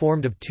neutron is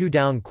formed of 2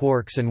 down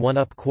quarks and 1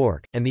 up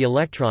quark, and the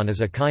electron is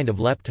a kind of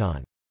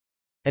lepton.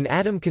 An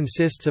atom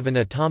consists of an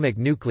atomic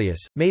nucleus,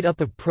 made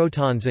up of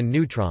protons and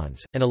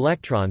neutrons, and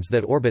electrons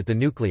that orbit the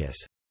nucleus.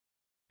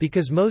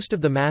 Because most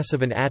of the mass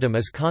of an atom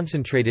is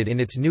concentrated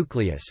in its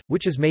nucleus,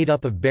 which is made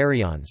up of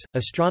baryons,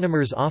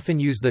 astronomers often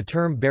use the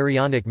term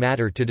baryonic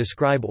matter to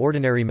describe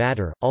ordinary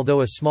matter, although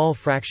a small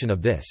fraction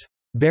of this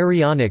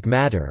baryonic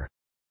matter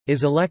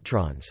is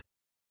electrons.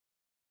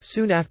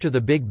 Soon after the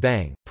Big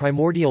Bang,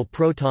 primordial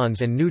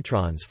protons and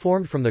neutrons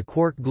formed from the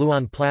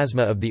quark-gluon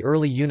plasma of the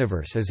early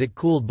universe as it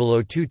cooled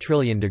below 2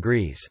 trillion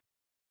degrees.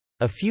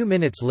 A few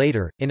minutes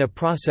later, in a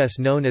process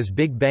known as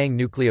Big Bang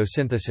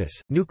nucleosynthesis,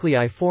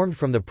 nuclei formed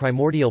from the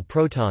primordial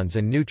protons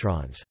and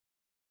neutrons.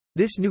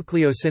 This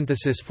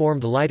nucleosynthesis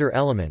formed lighter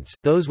elements,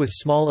 those with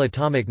small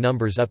atomic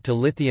numbers up to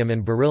lithium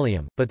and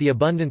beryllium, but the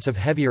abundance of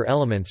heavier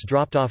elements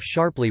dropped off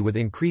sharply with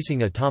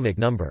increasing atomic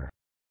number.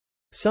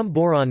 Some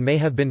boron may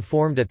have been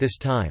formed at this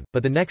time,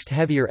 but the next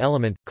heavier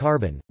element,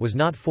 carbon, was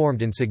not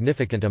formed in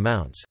significant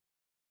amounts.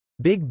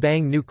 Big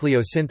Bang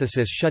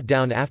nucleosynthesis shut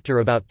down after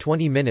about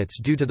 20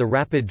 minutes due to the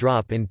rapid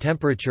drop in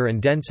temperature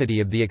and density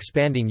of the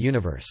expanding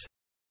universe.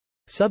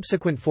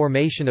 Subsequent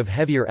formation of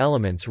heavier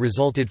elements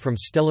resulted from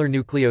stellar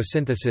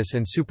nucleosynthesis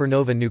and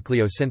supernova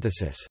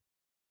nucleosynthesis.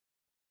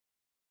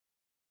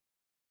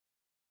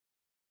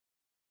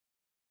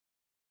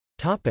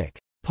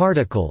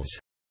 Particles.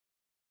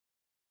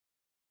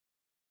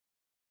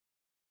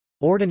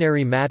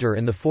 Ordinary matter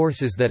and the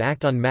forces that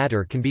act on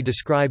matter can be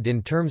described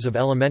in terms of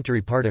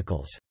elementary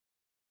particles.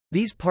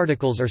 These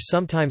particles are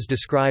sometimes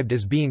described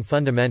as being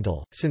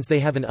fundamental, since they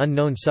have an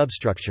unknown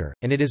substructure,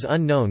 and it is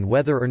unknown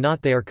whether or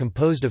not they are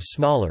composed of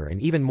smaller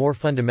and even more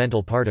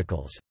fundamental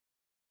particles.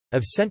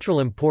 Of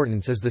central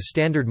importance is the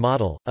Standard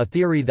Model, a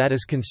theory that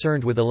is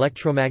concerned with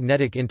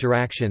electromagnetic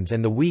interactions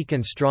and the weak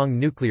and strong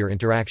nuclear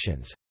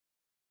interactions.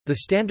 The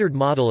Standard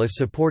Model is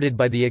supported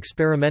by the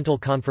experimental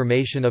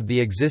confirmation of the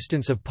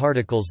existence of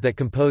particles that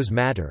compose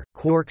matter,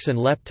 quarks and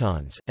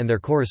leptons, and their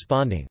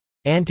corresponding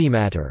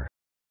antimatter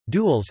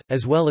duals,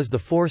 as well as the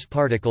force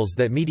particles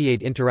that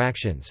mediate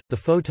interactions, the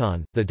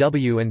photon, the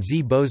W and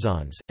Z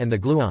bosons, and the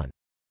gluon.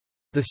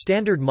 The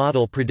Standard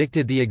Model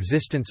predicted the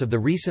existence of the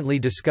recently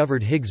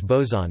discovered Higgs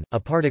boson, a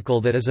particle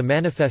that is a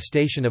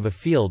manifestation of a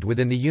field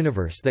within the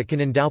universe that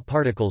can endow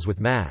particles with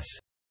mass.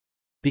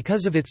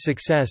 Because of its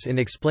success in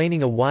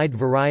explaining a wide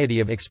variety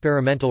of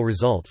experimental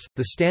results,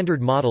 the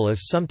Standard Model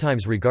is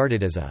sometimes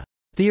regarded as a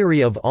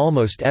theory of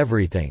almost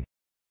everything.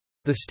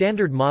 The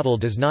Standard Model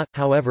does not,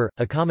 however,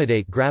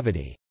 accommodate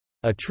gravity.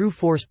 A true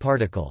force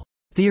particle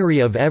theory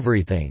of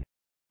everything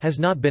has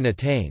not been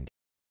attained.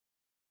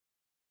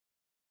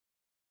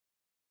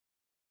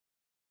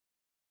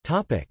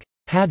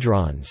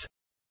 Hadrons.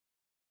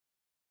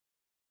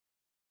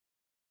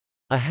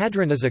 A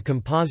hadron is a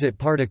composite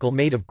particle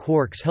made of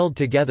quarks held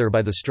together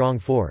by the strong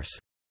force.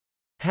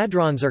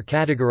 Hadrons are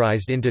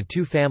categorized into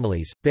 2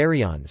 families: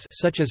 baryons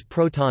such as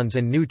protons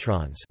and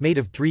neutrons made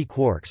of 3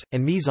 quarks,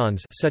 and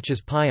mesons such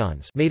as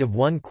pions made of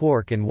 1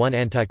 quark and 1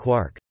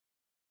 antiquark.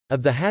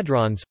 Of the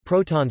hadrons,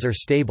 protons are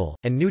stable,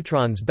 and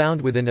neutrons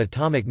bound within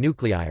atomic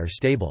nuclei are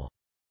stable.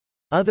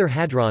 Other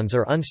hadrons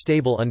are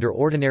unstable under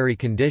ordinary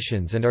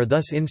conditions and are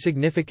thus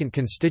insignificant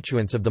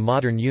constituents of the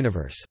modern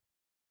universe.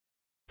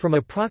 From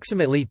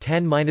approximately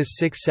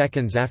 10⁻⁶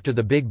 seconds after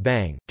the Big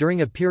Bang,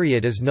 during a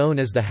period as known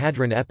as the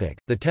Hadron Epoch,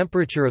 the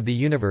temperature of the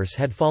universe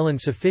had fallen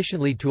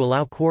sufficiently to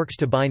allow quarks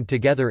to bind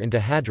together into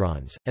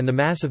hadrons, and the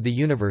mass of the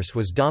universe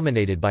was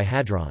dominated by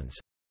hadrons.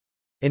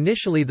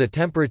 Initially the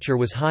temperature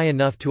was high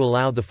enough to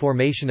allow the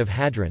formation of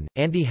hadron,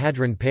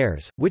 anti-hadron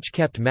pairs, which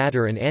kept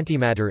matter and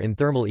antimatter in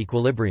thermal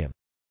equilibrium.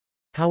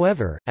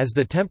 However, as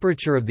the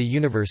temperature of the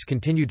universe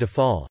continued to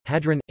fall,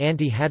 hadron,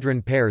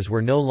 anti-hadron pairs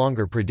were no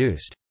longer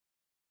produced.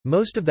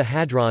 Most of the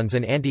hadrons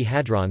and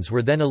antihadrons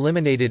were then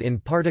eliminated in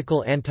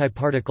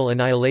particle-antiparticle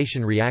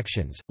annihilation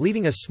reactions,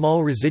 leaving a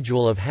small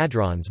residual of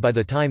hadrons by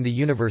the time the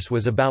universe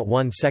was about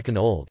 1 second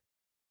old.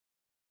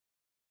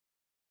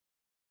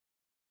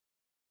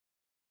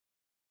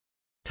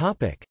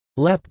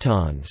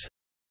 Leptons.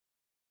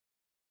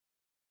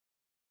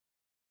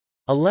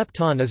 A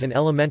lepton is an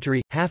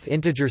elementary,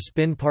 half-integer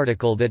spin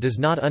particle that does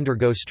not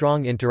undergo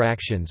strong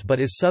interactions but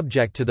is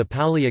subject to the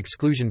Pauli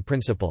exclusion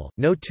principle.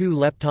 No two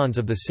leptons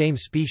of the same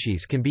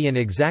species can be in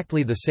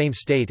exactly the same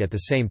state at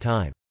the same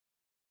time.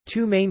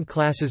 Two main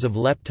classes of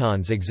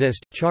leptons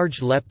exist: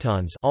 charged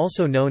leptons,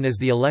 also known as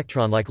the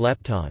electron-like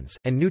leptons,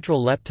 and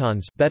neutral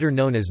leptons, better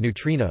known as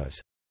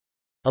neutrinos.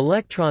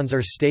 Electrons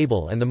are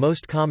stable and the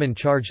most common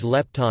charged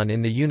lepton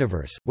in the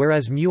universe,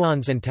 whereas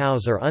muons and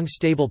taus are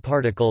unstable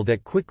particles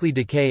that quickly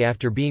decay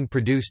after being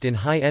produced in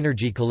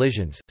high-energy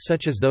collisions,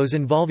 such as those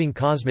involving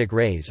cosmic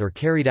rays or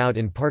carried out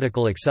in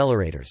particle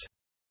accelerators.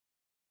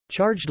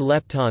 Charged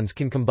leptons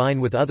can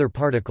combine with other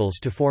particles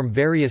to form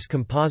various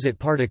composite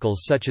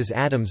particles such as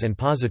atoms and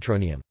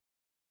positronium.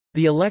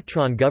 The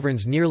electron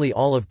governs nearly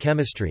all of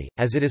chemistry,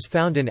 as it is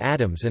found in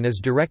atoms and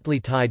is directly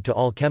tied to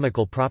all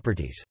chemical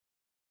properties.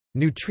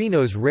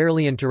 Neutrinos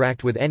rarely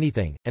interact with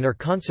anything, and are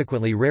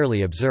consequently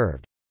rarely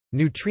observed.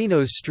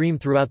 Neutrinos stream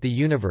throughout the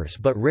universe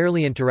but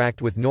rarely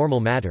interact with normal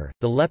matter.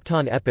 The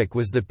lepton epoch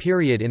was the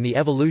period in the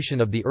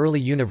evolution of the early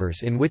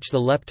universe in which the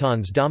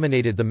leptons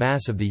dominated the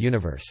mass of the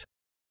universe.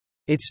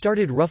 It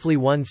started roughly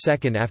 1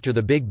 second after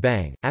the Big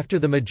Bang, after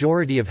the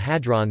majority of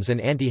hadrons and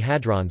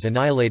antihadrons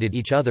annihilated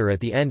each other at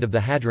the end of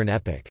the Hadron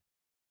epoch.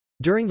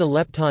 During the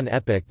lepton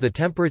epoch, the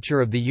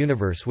temperature of the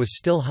universe was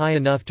still high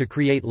enough to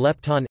create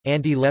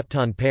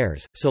lepton-anti-lepton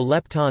pairs, so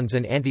leptons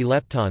and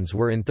anti-leptons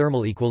were in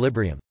thermal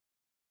equilibrium.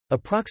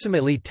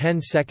 Approximately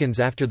 10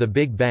 seconds after the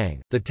Big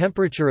Bang, the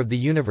temperature of the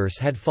universe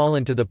had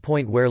fallen to the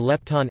point where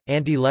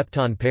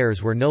lepton-anti-lepton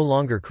pairs were no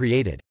longer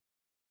created.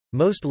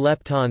 Most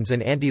leptons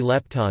and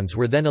anti-leptons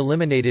were then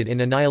eliminated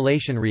in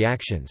annihilation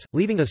reactions,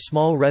 leaving a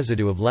small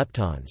residue of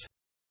leptons.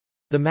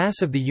 The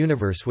mass of the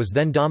universe was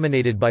then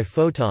dominated by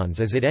photons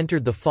as it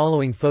entered the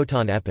following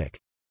photon epoch.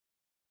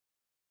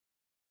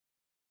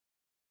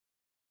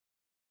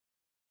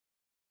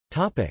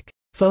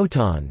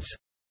 Photons.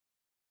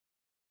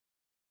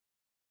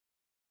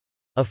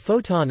 A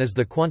photon is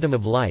the quantum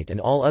of light and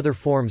all other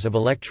forms of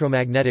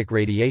electromagnetic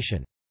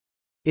radiation.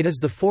 It is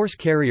the force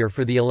carrier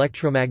for the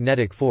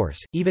electromagnetic force,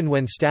 even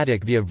when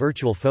static via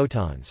virtual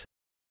photons.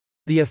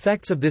 The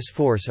effects of this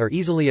force are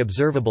easily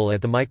observable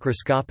at the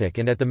microscopic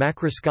and at the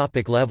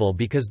macroscopic level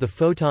because the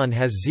photon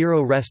has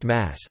zero rest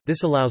mass.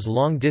 This allows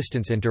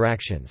long-distance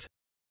interactions.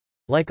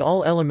 Like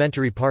all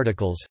elementary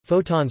particles,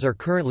 photons are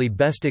currently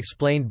best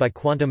explained by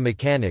quantum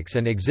mechanics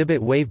and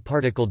exhibit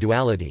wave-particle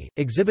duality,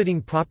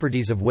 exhibiting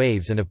properties of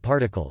waves and of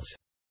particles.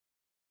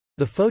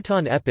 The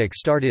photon epoch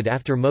started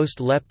after most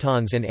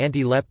leptons and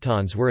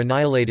anti-leptons were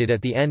annihilated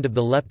at the end of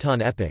the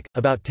lepton epoch,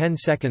 about 10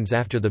 seconds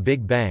after the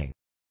Big Bang.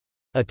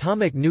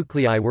 Atomic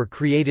nuclei were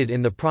created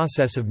in the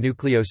process of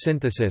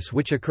nucleosynthesis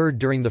which occurred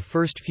during the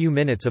first few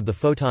minutes of the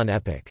photon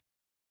epoch.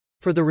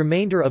 For the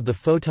remainder of the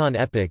photon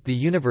epoch, the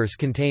universe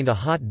contained a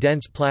hot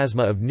dense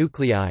plasma of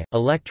nuclei,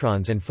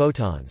 electrons and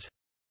photons.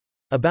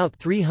 About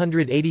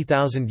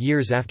 380,000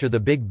 years after the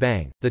Big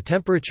Bang, the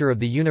temperature of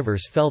the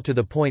universe fell to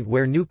the point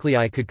where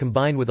nuclei could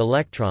combine with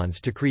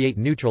electrons to create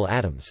neutral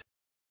atoms.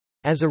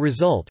 As a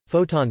result,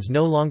 photons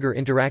no longer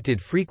interacted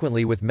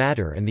frequently with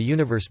matter and the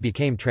universe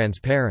became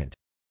transparent.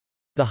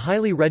 The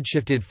highly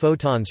redshifted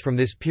photons from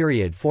this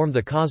period formed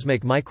the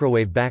cosmic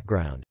microwave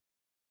background.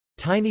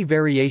 Tiny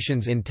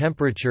variations in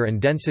temperature and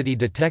density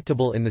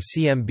detectable in the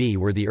CMB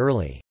were the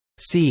early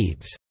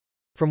seeds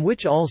from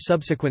which all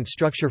subsequent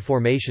structure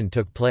formation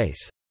took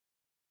place.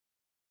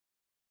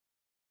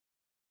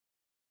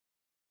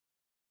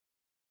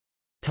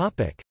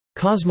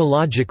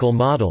 Cosmological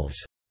models.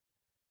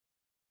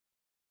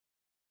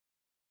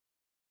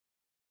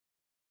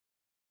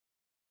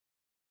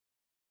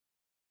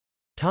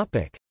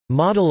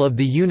 Model of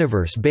the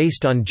universe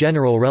based on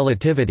general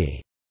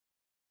relativity.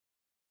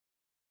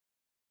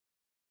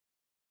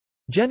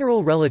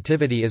 General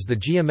relativity is the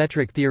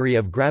geometric theory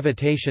of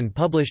gravitation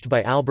published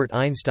by Albert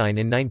Einstein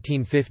in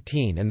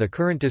 1915 and the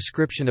current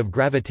description of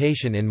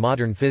gravitation in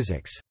modern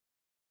physics.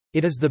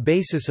 It is the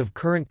basis of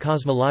current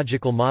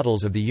cosmological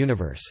models of the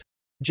universe.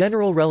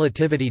 General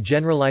relativity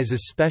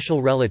generalizes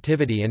special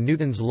relativity and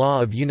Newton's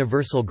law of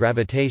universal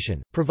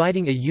gravitation,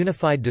 providing a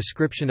unified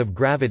description of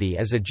gravity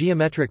as a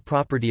geometric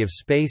property of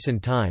space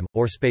and time,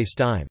 or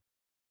spacetime.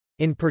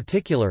 In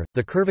particular,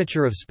 the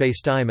curvature of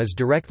spacetime is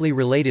directly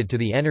related to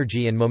the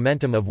energy and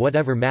momentum of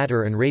whatever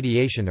matter and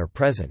radiation are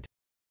present.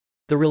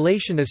 The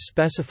relation is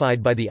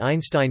specified by the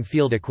Einstein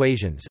field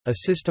equations, a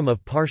system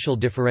of partial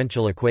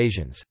differential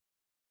equations.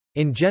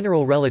 In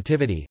general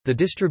relativity, the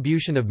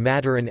distribution of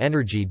matter and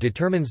energy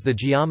determines the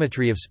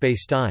geometry of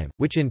spacetime,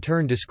 which in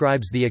turn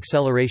describes the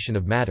acceleration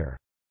of matter.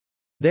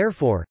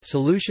 Therefore,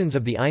 solutions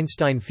of the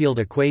Einstein field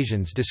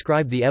equations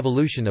describe the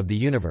evolution of the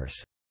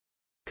universe.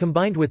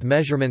 Combined with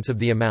measurements of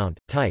the amount,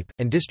 type,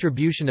 and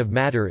distribution of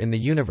matter in the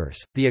universe,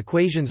 the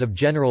equations of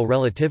general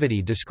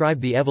relativity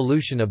describe the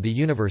evolution of the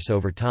universe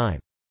over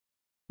time.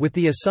 With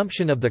the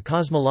assumption of the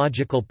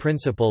cosmological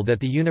principle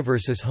that the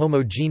universe is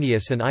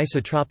homogeneous and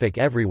isotropic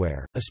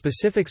everywhere, a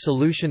specific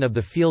solution of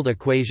the field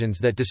equations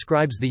that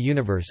describes the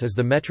universe is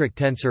the metric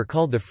tensor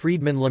called the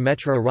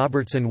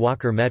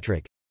Friedmann-Lemaitre-Robertson-Walker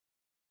metric.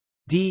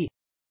 D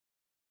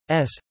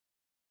s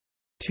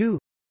 2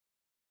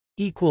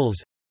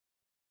 equals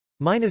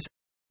minus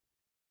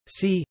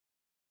c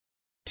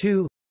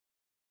 2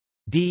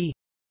 d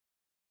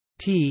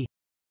t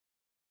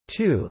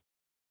 2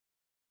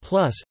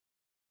 plus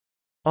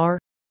r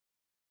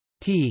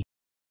T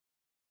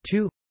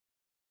 2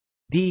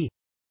 D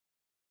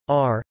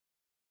R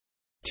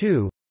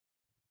 2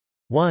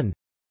 1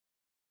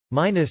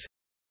 minus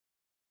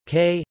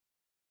K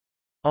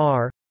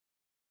R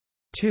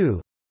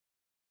 2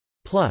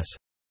 plus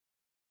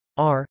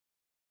R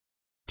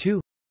 2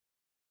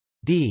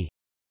 D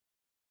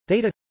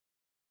theta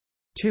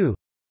 2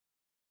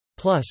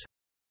 plus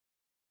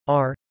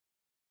R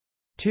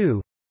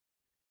 2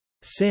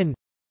 sin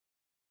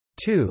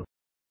 2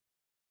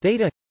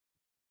 theta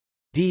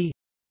d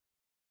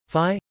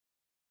phi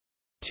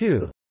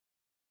 2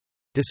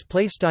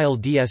 display style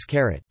ds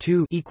caret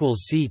 2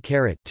 equals c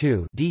caret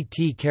 2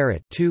 dt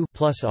caret 2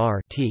 plus r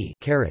t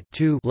caret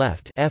 2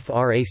 left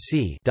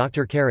frac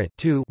doctor caret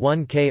 2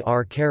 1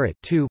 kr caret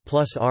 2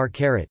 plus r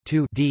caret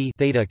 2 d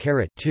theta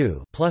caret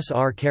 2 plus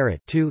r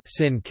caret 2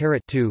 sin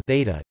caret 2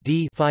 theta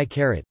d phi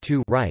caret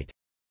 2 right,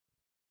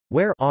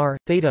 where r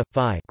theta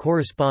phi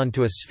correspond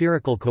to a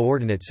spherical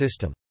coordinate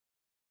system.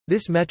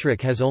 This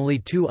metric has only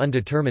two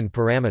undetermined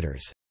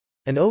parameters.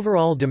 An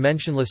overall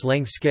dimensionless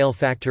length scale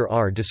factor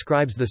r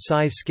describes the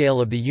size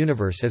scale of the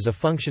universe as a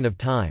function of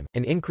time,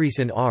 an increase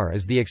in r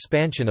is the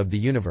expansion of the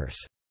universe.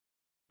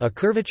 A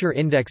curvature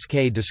index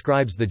k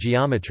describes the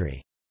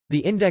geometry. The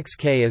index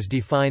k is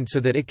defined so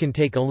that it can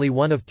take only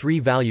one of three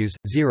values,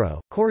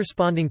 0,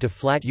 corresponding to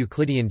flat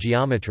Euclidean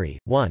geometry,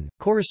 1,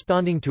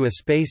 corresponding to a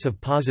space of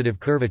positive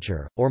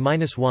curvature, or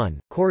 -1,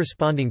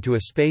 corresponding to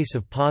a space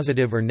of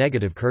positive or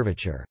negative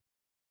curvature.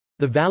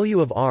 The value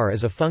of r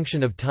as a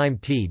function of time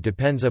t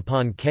depends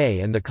upon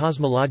k and the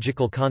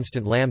cosmological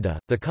constant lambda.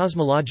 The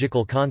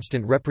cosmological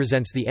constant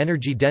represents the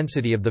energy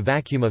density of the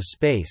vacuum of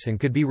space and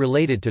could be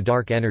related to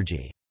dark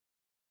energy.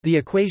 The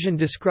equation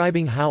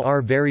describing how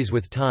r varies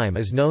with time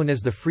is known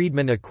as the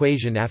Friedmann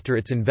equation after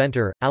its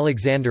inventor,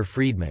 Alexander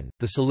Friedmann.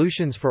 The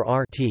solutions for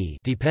r t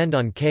depend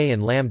on k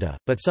and lambda,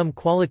 but some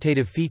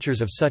qualitative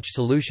features of such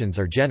solutions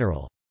are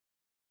general.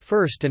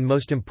 First and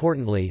most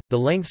importantly, the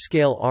length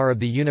scale r of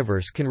the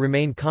universe can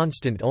remain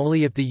constant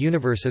only if the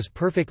universe is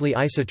perfectly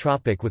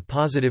isotropic with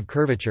positive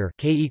curvature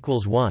k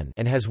equals 1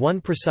 and has one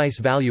precise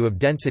value of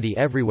density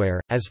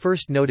everywhere, as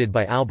first noted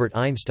by Albert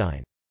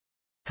Einstein.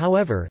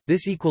 However,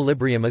 this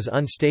equilibrium is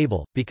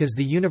unstable, because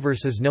the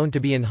universe is known to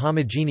be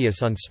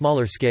inhomogeneous on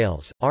smaller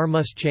scales. R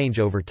must change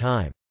over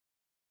time.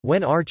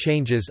 When r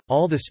changes,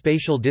 all the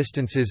spatial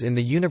distances in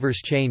the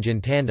universe change in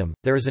tandem.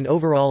 There is an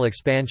overall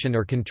expansion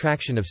or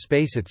contraction of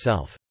space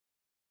itself.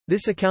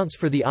 This accounts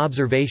for the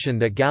observation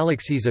that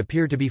galaxies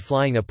appear to be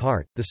flying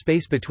apart, the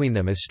space between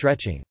them is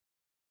stretching.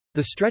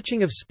 The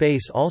stretching of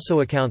space also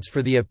accounts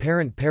for the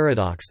apparent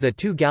paradox that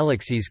two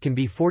galaxies can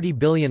be 40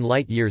 billion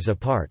light-years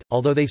apart,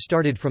 although they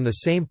started from the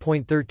same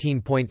point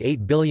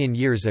 13.8 billion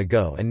years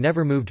ago and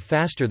never moved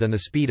faster than the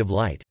speed of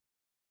light.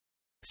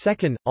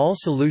 Second, all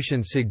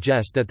solutions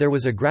suggest that there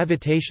was a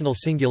gravitational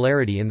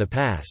singularity in the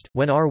past,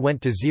 when r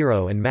went to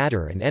zero and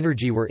matter and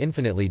energy were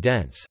infinitely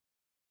dense.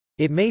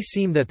 It may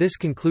seem that this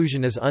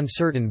conclusion is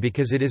uncertain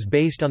because it is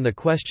based on the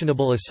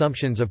questionable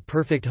assumptions of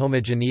perfect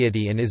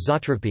homogeneity and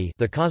isotropy,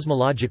 the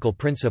cosmological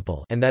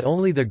principle, and that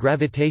only the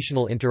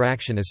gravitational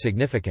interaction is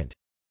significant.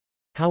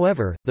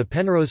 However, the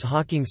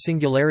Penrose-Hawking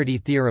singularity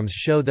theorems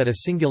show that a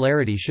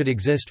singularity should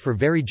exist for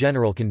very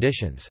general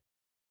conditions.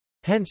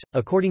 Hence,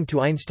 according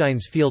to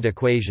Einstein's field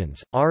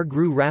equations, r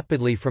grew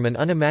rapidly from an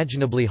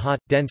unimaginably hot,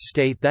 dense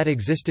state that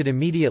existed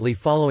immediately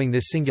following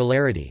this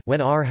singularity when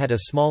r had a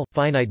small,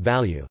 finite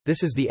value.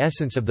 This is the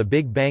essence of the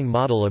Big Bang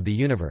model of the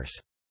universe.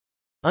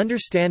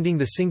 Understanding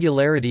the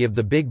singularity of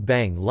the Big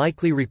Bang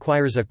likely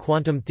requires a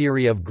quantum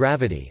theory of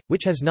gravity,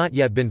 which has not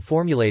yet been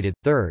formulated.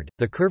 Third,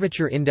 the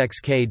curvature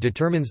index k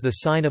determines the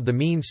sign of the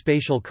mean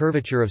spatial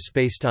curvature of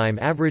spacetime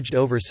averaged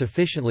over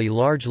sufficiently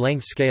large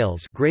length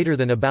scales greater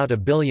than about a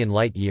billion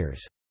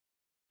light-years.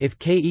 If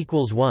k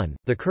equals 1,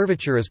 the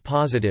curvature is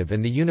positive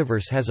and the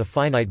universe has a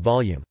finite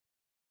volume.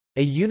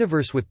 A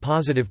universe with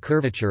positive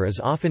curvature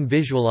is often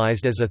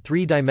visualized as a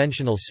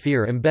three-dimensional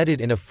sphere embedded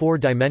in a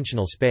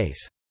four-dimensional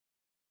space.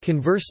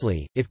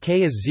 Conversely, if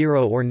k is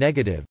 0 or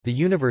negative, the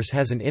universe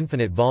has an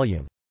infinite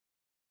volume.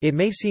 It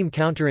may seem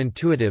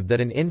counterintuitive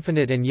that an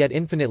infinite and yet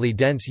infinitely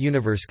dense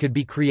universe could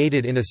be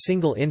created in a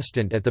single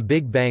instant at the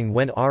Big Bang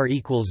when r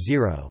equals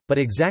 0, but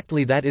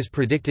exactly that is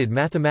predicted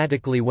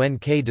mathematically when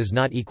k does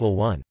not equal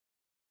 1.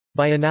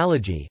 By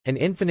analogy, an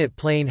infinite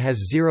plane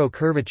has zero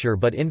curvature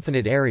but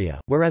infinite area,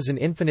 whereas an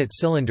infinite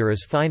cylinder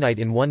is finite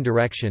in one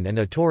direction and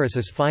a torus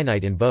is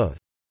finite in both.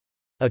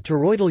 A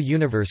toroidal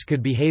universe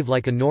could behave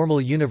like a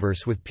normal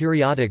universe with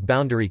periodic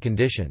boundary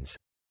conditions.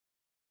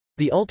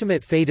 The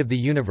ultimate fate of the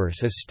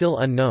universe is still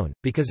unknown,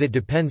 because it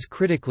depends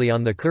critically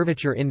on the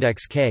curvature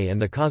index k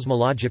and the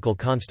cosmological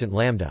constant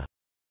lambda.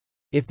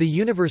 If the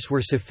universe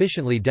were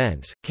sufficiently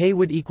dense, k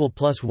would equal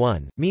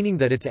 +1, meaning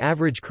that its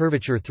average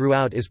curvature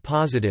throughout is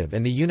positive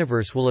and the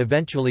universe will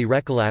eventually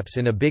recollapse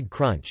in a big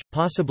crunch,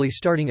 possibly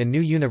starting a new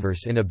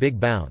universe in a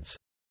big bounce.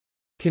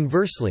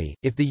 Conversely,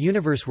 if the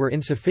universe were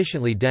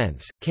insufficiently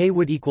dense, k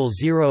would equal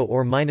 0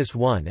 or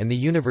 -1 and the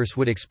universe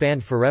would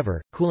expand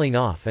forever, cooling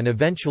off and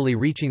eventually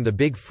reaching the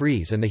big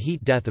freeze and the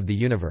heat death of the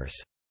universe.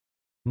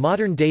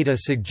 Modern data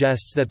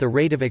suggests that the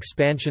rate of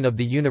expansion of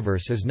the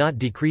universe is not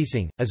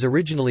decreasing, as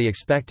originally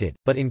expected,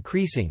 but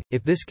increasing.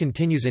 If this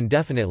continues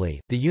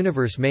indefinitely, the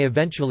universe may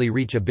eventually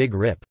reach a big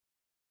rip.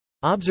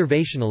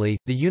 Observationally,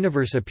 the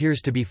universe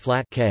appears to be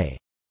flat k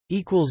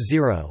equals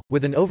 0,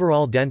 with an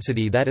overall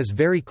density that is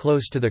very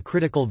close to the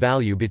critical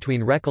value between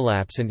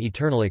recollapse and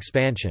eternal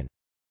expansion.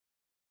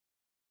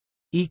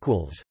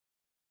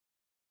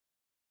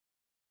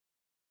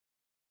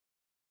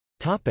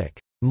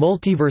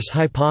 Multiverse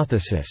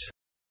hypothesis.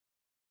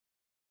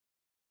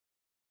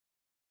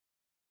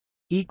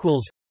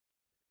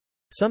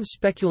 Some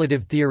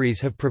speculative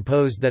theories have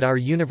proposed that our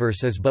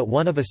universe is but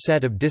one of a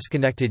set of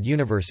disconnected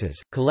universes,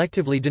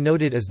 collectively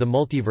denoted as the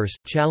multiverse,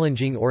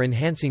 challenging or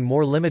enhancing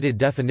more limited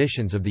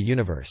definitions of the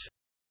universe.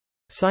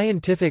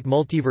 Scientific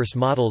multiverse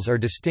models are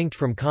distinct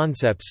from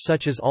concepts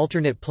such as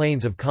alternate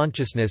planes of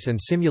consciousness and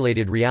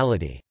simulated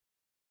reality.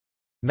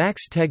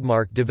 Max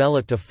Tegmark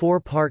developed a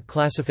 4-part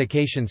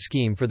classification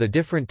scheme for the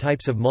different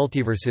types of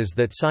multiverses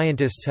that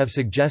scientists have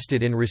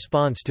suggested in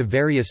response to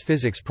various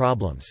physics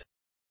problems.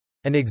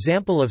 An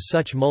example of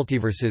such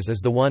multiverses is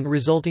the one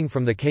resulting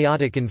from the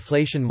chaotic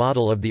inflation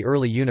model of the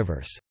early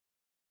universe.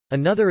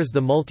 Another is the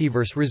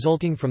multiverse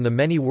resulting from the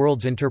many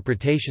worlds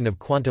interpretation of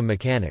quantum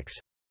mechanics.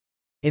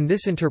 In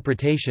this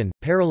interpretation,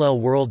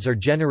 parallel worlds are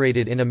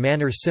generated in a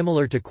manner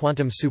similar to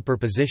quantum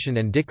superposition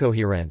and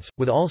decoherence,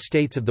 with all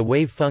states of the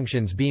wave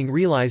functions being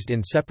realized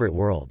in separate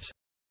worlds.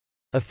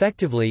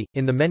 Effectively,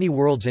 in the many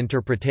worlds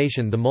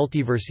interpretation, the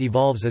multiverse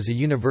evolves as a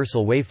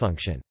universal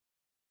wavefunction.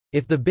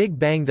 If the Big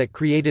Bang that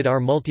created our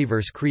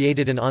multiverse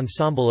created an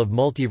ensemble of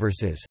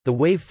multiverses, the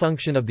wave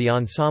function of the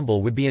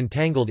ensemble would be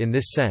entangled in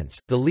this sense.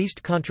 The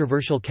least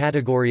controversial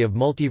category of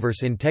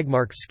multiverse in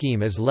Tegmark's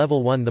scheme is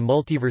level 1. The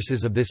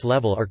multiverses of this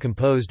level are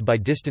composed by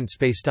distant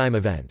spacetime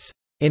events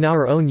in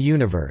our own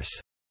universe.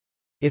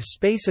 If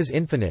space is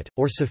infinite,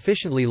 or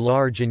sufficiently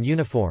large and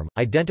uniform,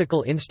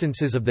 identical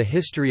instances of the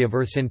history of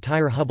Earth's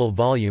entire Hubble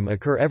volume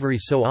occur every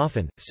so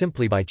often,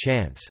 simply by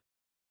chance.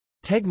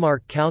 Tegmark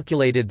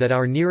calculated that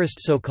our nearest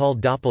so-called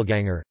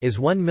doppelganger, is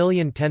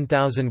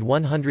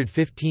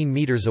 1,010,115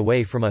 meters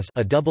away from us,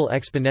 a double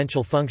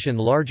exponential function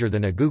larger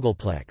than a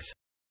googolplex.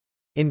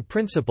 In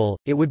principle,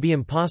 it would be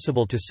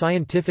impossible to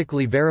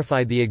scientifically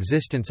verify the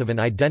existence of an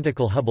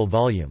identical Hubble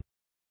volume.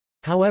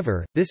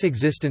 However, this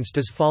existence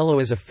does follow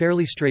as a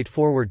fairly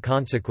straightforward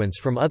consequence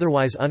from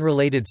otherwise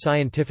unrelated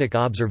scientific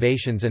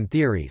observations and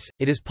theories.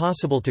 It is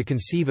possible to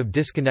conceive of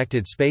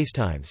disconnected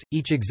spacetimes,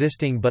 each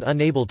existing but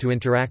unable to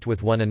interact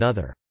with one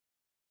another.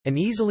 An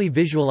easily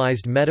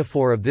visualized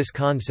metaphor of this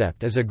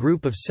concept is a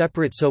group of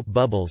separate soap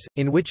bubbles,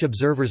 in which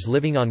observers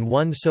living on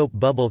one soap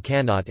bubble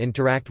cannot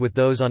interact with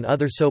those on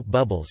other soap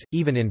bubbles,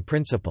 even in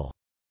principle.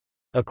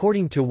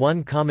 According to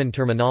one common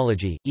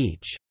terminology,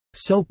 each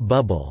soap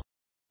bubble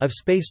of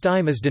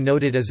spacetime is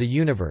denoted as a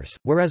universe,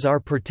 whereas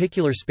our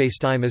particular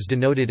spacetime is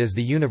denoted as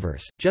the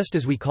universe, just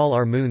as we call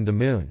our moon the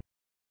moon.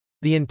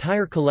 The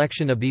entire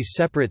collection of these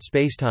separate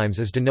spacetimes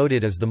is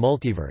denoted as the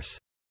multiverse.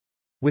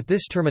 With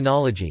this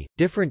terminology,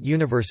 different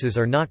universes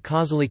are not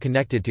causally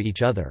connected to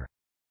each other.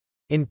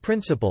 In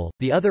principle,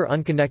 the other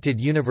unconnected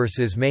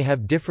universes may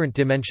have different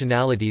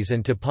dimensionalities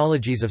and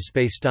topologies of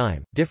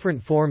spacetime,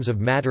 different forms of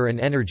matter and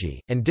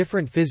energy, and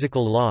different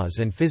physical laws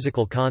and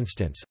physical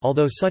constants,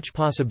 although such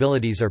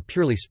possibilities are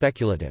purely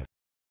speculative.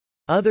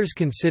 Others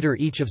consider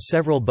each of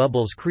several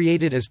bubbles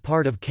created as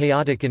part of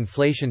chaotic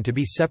inflation to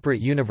be separate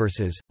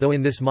universes, though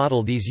in this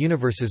model these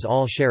universes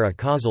all share a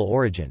causal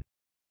origin.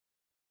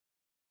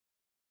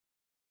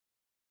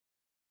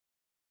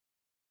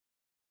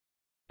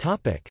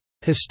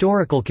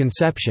 Historical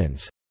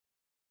conceptions.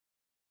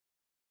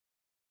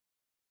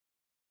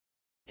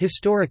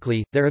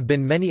 Historically, there have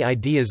been many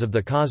ideas of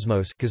the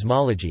cosmos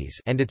cosmologies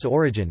and its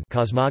origin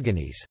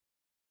cosmogonies.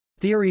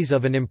 Theories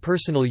of an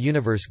impersonal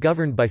universe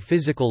governed by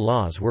physical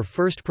laws were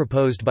first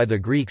proposed by the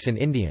Greeks and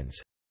Indians.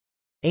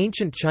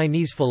 Ancient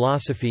Chinese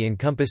philosophy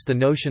encompassed the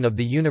notion of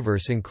the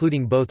universe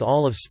including both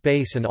all of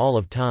space and all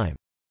of time.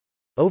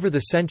 Over the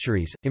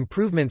centuries,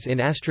 improvements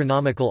in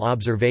astronomical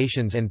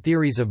observations and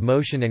theories of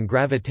motion and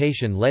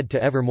gravitation led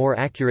to ever more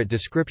accurate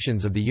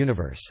descriptions of the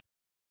universe.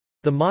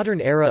 The modern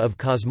era of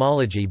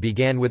cosmology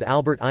began with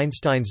Albert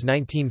Einstein's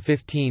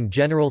 1915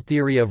 general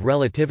theory of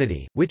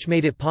relativity, which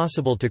made it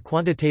possible to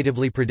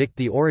quantitatively predict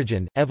the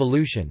origin,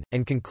 evolution,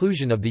 and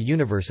conclusion of the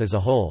universe as a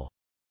whole.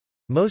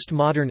 Most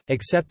modern,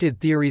 accepted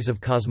theories of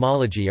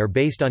cosmology are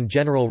based on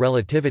general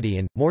relativity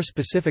and, more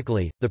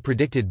specifically, the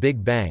predicted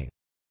Big Bang.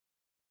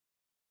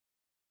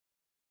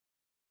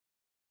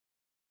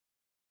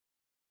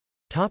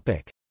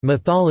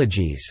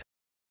 Mythologies.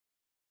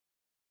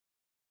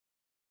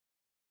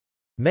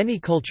 Many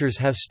cultures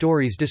have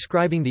stories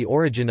describing the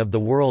origin of the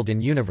world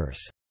and universe.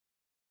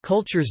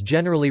 Cultures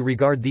generally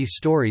regard these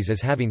stories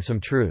as having some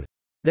truth.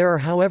 There are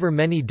however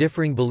many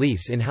differing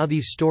beliefs in how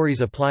these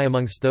stories apply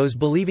amongst those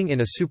believing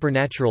in a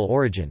supernatural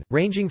origin,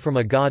 ranging from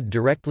a god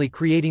directly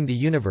creating the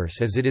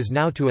universe as it is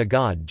now to a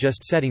god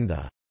just setting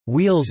the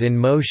wheels in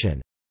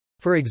motion.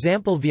 For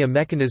example, via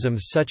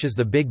mechanisms such as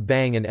the Big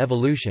Bang and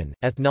evolution.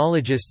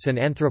 Ethnologists and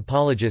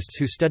anthropologists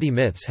who study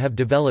myths have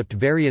developed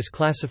various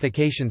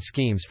classification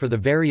schemes for the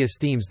various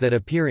themes that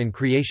appear in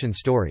creation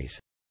stories.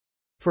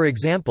 For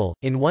example,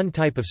 in one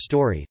type of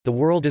story, the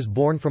world is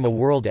born from a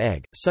world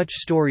egg. Such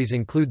stories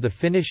include the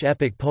Finnish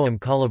epic poem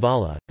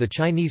Kalevala, the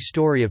Chinese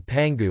story of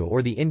Pangu,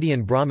 or the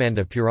Indian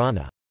Brahmanda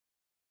Purana.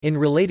 In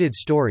related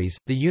stories,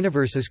 the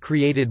universe is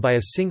created by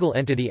a single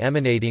entity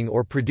emanating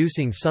or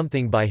producing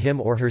something by him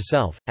or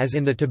herself, as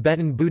in the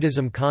Tibetan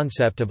Buddhism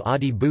concept of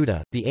Adi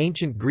Buddha, the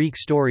ancient Greek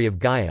story of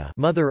Gaia,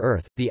 Mother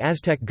Earth, the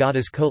Aztec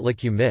goddess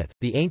Coatlicue myth,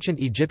 the ancient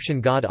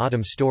Egyptian god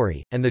Atum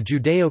story, and the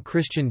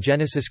Judeo-Christian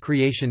Genesis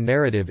creation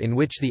narrative in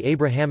which the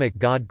Abrahamic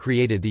God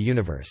created the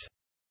universe.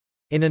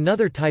 In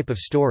another type of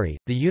story,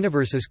 the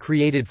universe is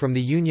created from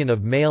the union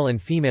of male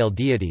and female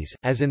deities,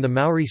 as in the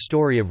Maori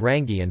story of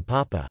Rangi and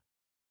Papa.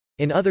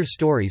 In other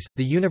stories,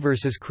 the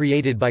universe is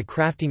created by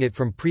crafting it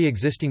from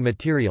pre-existing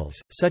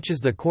materials, such as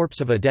the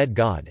corpse of a dead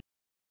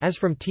god—as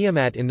from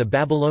Tiamat in the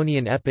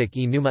Babylonian epic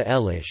Enuma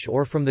Elish,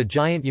 or from the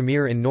giant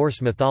Ymir in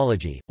Norse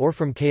mythology, or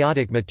from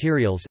chaotic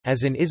materials,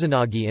 as in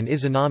Izanagi and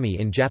Izanami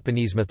in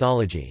Japanese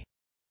mythology.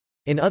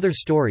 In other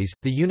stories,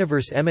 the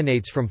universe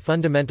emanates from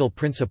fundamental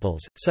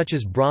principles, such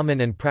as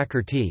Brahman and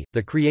Prakrti,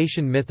 the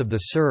creation myth of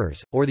the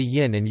Suras, or the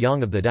yin and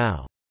yang of the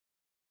Tao.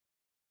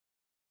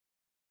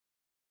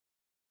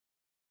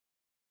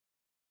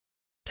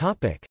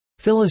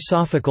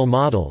 Philosophical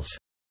models.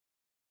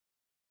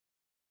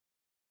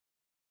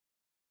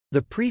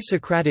 The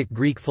pre-Socratic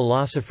Greek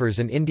philosophers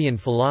and Indian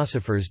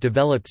philosophers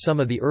developed some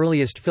of the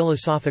earliest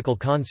philosophical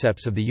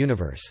concepts of the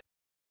universe.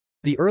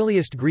 The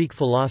earliest Greek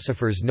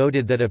philosophers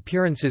noted that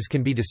appearances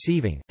can be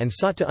deceiving, and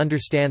sought to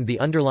understand the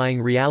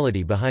underlying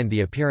reality behind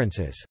the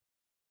appearances.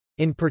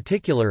 In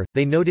particular,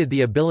 they noted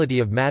the ability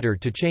of matter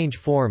to change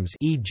forms,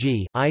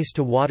 e.g., ice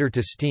to water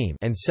to steam,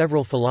 and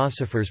several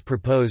philosophers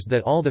proposed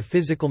that all the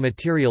physical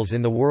materials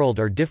in the world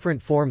are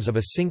different forms of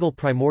a single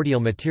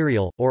primordial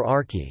material, or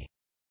arche.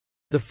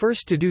 The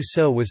first to do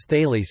so was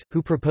Thales,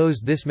 who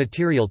proposed this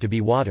material to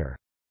be water.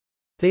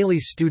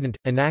 Thales' student,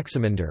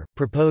 Anaximander,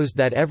 proposed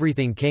that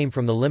everything came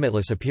from the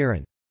limitless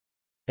appearance.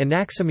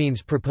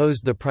 Anaximenes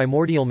proposed the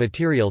primordial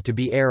material to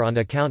be air on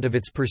account of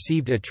its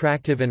perceived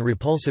attractive and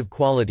repulsive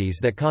qualities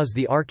that cause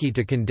the arche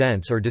to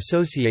condense or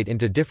dissociate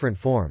into different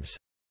forms.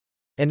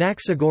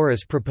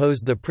 Anaxagoras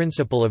proposed the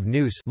principle of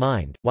nous,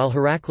 mind, while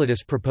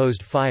Heraclitus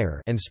proposed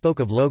fire and spoke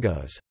of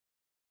logos.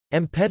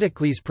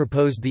 Empedocles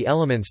proposed the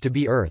elements to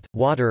be earth,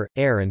 water,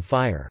 air and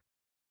fire.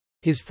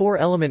 His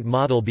four-element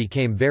model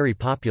became very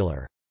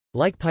popular.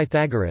 Like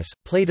Pythagoras,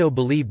 Plato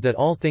believed that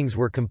all things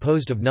were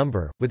composed of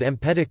number, with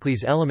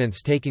Empedocles'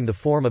 elements taking the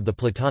form of the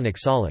Platonic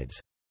solids.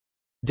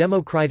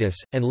 Democritus,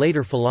 and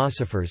later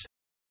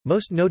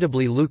philosophers—most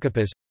notably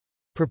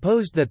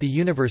Leucippus—proposed that the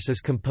universe is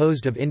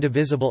composed of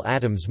indivisible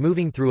atoms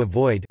moving through a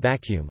void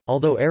vacuum,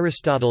 although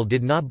Aristotle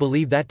did not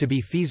believe that to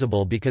be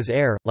feasible because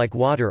air, like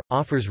water,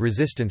 offers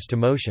resistance to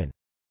motion.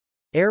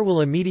 Air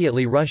will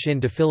immediately rush in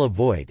to fill a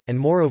void, and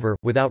moreover,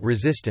 without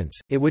resistance,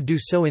 it would do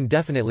so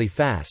indefinitely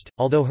fast.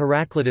 Although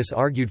Heraclitus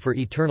argued for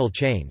eternal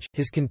change,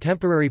 his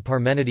contemporary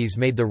Parmenides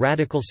made the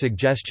radical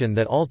suggestion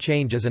that all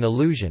change is an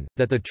illusion,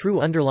 that the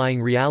true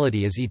underlying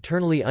reality is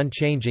eternally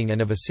unchanging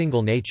and of a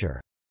single nature.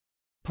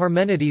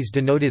 Parmenides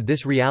denoted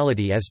this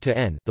reality as to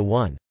n, the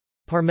one.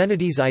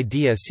 Parmenides'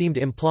 idea seemed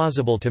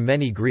implausible to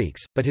many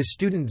Greeks, but his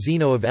student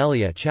Zeno of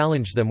Elea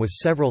challenged them with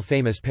several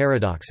famous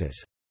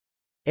paradoxes.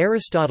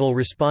 Aristotle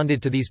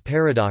responded to these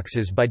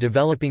paradoxes by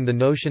developing the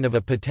notion of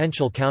a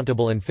potential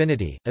countable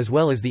infinity, as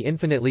well as the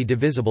infinitely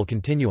divisible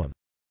continuum.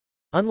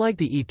 Unlike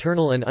the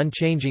eternal and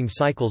unchanging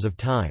cycles of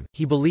time,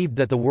 he believed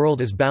that the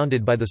world is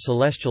bounded by the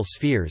celestial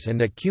spheres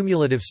and that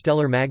cumulative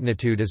stellar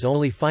magnitude is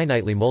only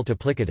finitely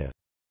multiplicative.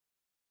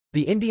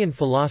 The Indian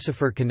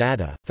philosopher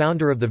Kanada,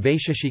 founder of the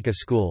Vaisheshika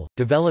school,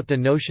 developed a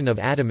notion of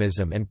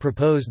atomism and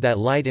proposed that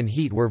light and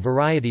heat were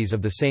varieties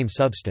of the same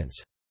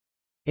substance.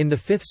 In the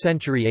 5th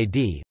century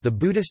AD, the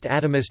Buddhist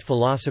atomist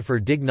philosopher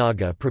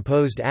Dignaga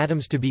proposed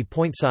atoms to be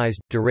point-sized,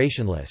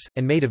 durationless,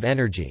 and made of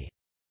energy.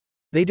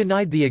 They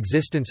denied the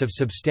existence of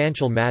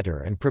substantial matter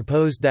and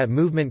proposed that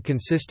movement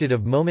consisted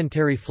of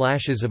momentary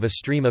flashes of a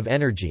stream of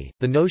energy.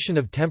 The notion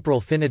of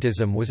temporal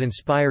finitism was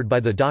inspired by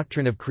the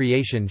doctrine of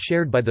creation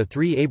shared by the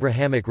three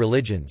Abrahamic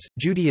religions,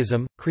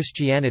 Judaism,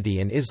 Christianity,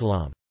 and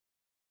Islam.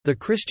 The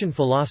Christian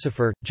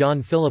philosopher,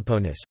 John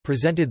Philoponus,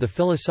 presented the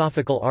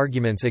philosophical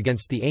arguments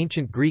against the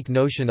ancient Greek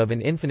notion of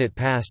an infinite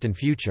past and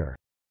future.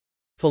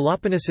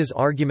 Philoponus's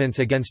arguments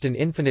against an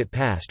infinite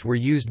past were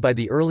used by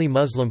the early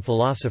Muslim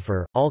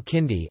philosopher,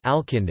 al-Kindi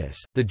al-Kindis,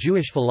 the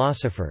Jewish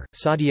philosopher,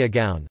 Saadia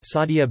Gaon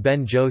Saadia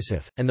ben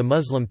Joseph, and the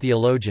Muslim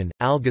theologian,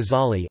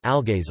 al-Ghazali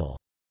al-Ghazal.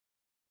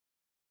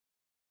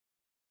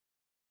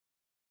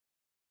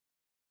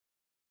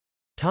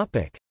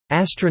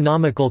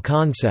 Astronomical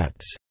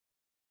concepts.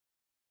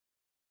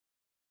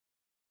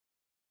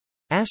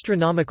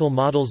 Astronomical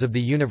models of the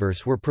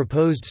universe were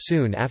proposed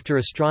soon after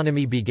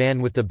astronomy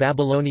began with the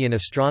Babylonian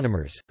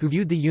astronomers, who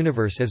viewed the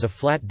universe as a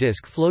flat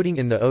disk floating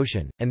in the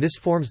ocean, and this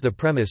forms the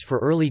premise for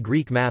early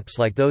Greek maps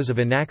like those of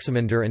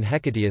Anaximander and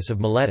Hecataeus of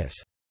Miletus.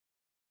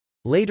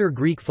 Later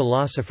Greek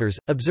philosophers,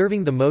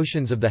 observing the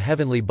motions of the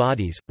heavenly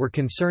bodies, were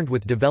concerned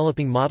with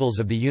developing models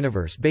of the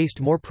universe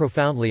based more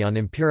profoundly on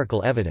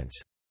empirical evidence.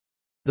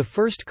 The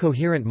first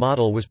coherent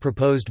model was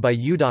proposed by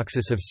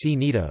Eudoxus of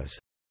Cnidos.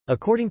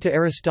 According to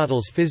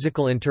Aristotle's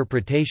physical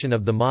interpretation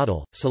of the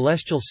model,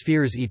 celestial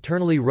spheres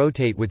eternally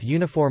rotate with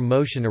uniform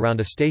motion around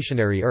a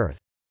stationary Earth.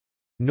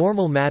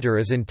 Normal matter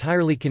is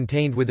entirely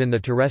contained within the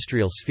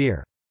terrestrial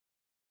sphere.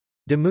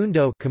 De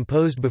Mundo,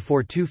 composed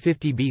before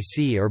 250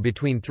 BC or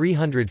between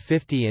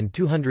 350 and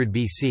 200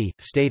 BC,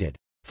 stated,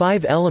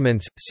 "5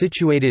 elements,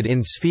 situated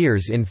in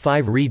spheres in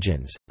 5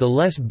 regions, the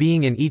less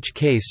being in each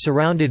case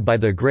surrounded by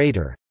the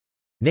greater,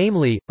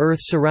 namely, earth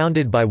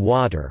surrounded by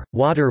water,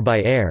 water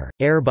by air,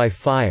 air by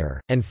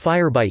fire, and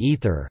fire by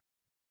ether,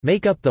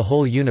 make up the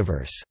whole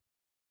universe."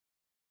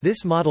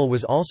 This model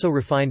was also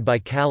refined by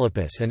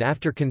Callippus, and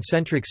after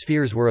concentric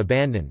spheres were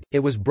abandoned, it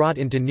was brought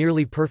into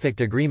nearly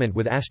perfect agreement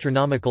with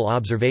astronomical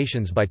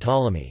observations by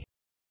Ptolemy.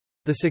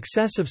 The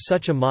success of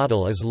such a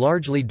model is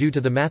largely due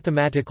to the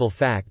mathematical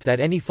fact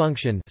that any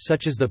function,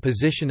 such as the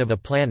position of a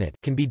planet,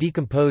 can be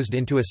decomposed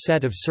into a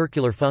set of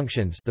circular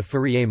functions, the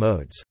Fourier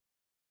modes.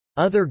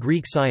 Other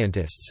Greek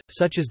scientists,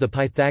 such as the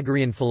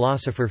Pythagorean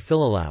philosopher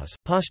Philolaus,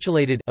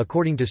 postulated,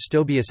 according to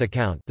Stobaeus'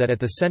 account, that at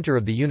the center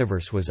of the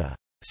universe was a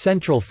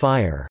central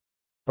fire,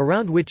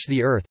 around which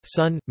the Earth,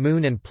 Sun,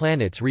 Moon, and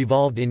planets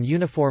revolved in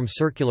uniform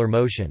circular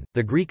motion.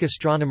 The Greek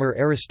astronomer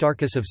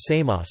Aristarchus of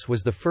Samos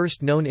was the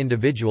first known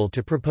individual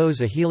to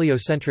propose a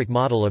heliocentric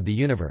model of the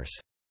universe.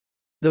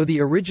 Though the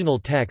original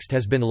text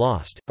has been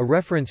lost, a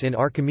reference in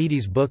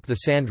Archimedes' book The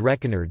Sand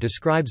Reckoner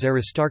describes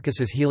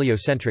Aristarchus's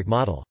heliocentric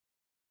model.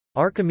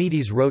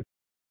 Archimedes wrote,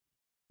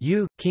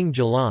 "You, King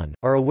Jalan,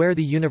 are aware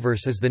the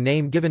universe is the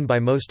name given by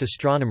most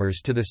astronomers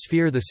to the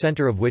sphere the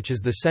center of which is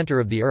the center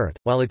of the Earth,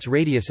 while its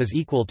radius is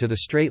equal to the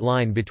straight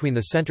line between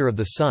the center of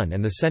the Sun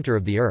and the center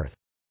of the Earth.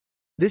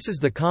 This is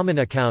the common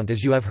account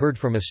as you have heard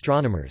from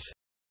astronomers.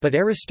 But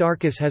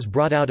Aristarchus has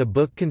brought out a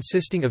book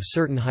consisting of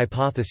certain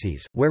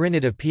hypotheses, wherein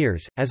it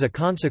appears, as a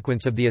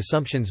consequence of the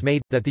assumptions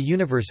made, that the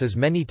universe is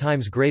many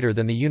times greater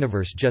than the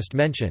universe just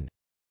mentioned.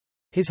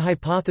 His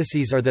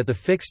hypotheses are that the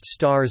fixed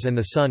stars and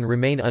the Sun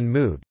remain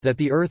unmoved, that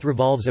the Earth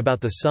revolves about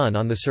the Sun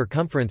on the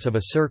circumference of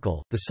a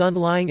circle, the Sun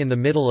lying in the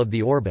middle of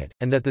the orbit,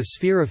 and that the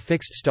sphere of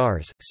fixed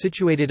stars,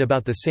 situated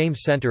about the same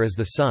center as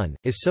the Sun,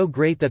 is so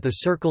great that the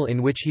circle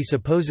in which he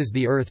supposes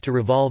the Earth to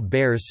revolve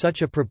bears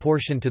such a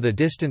proportion to the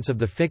distance of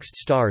the fixed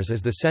stars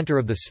as the center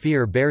of the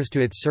sphere bears to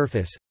its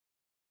surface."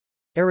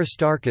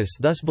 Aristarchus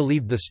thus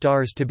believed the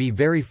stars to be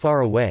very far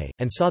away,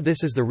 and saw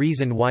this as the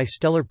reason why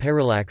stellar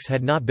parallax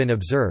had not been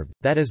observed,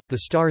 that is,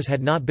 the stars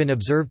had not been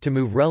observed to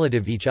move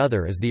relative each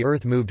other as the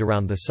Earth moved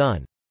around the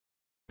Sun.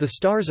 The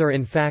stars are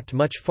in fact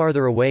much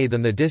farther away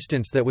than the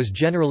distance that was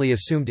generally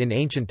assumed in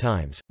ancient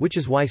times, which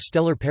is why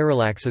stellar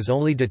parallax is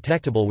only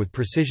detectable with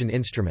precision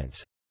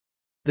instruments.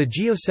 The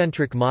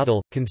geocentric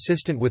model,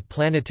 consistent with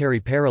planetary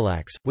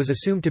parallax, was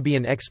assumed to be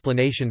an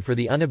explanation for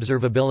the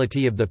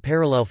unobservability of the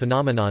parallel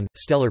phenomenon,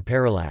 stellar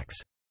parallax.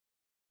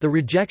 The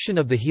rejection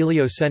of the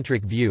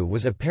heliocentric view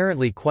was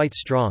apparently quite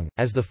strong,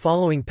 as the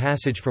following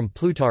passage from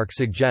Plutarch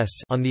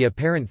suggests on the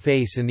apparent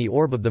face in the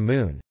orb of the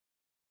Moon.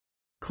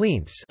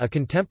 Cleanthes, a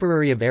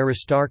contemporary of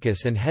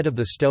Aristarchus and head of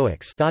the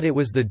Stoics, thought it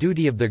was the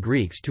duty of the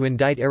Greeks to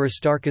indict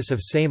Aristarchus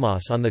of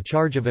Samos on the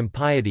charge of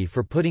impiety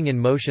for putting in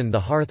motion the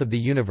hearth of the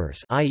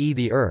universe, i.e.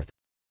 the Earth.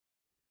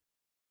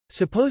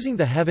 Supposing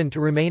the heaven to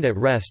remain at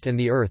rest and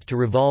the Earth to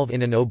revolve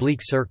in an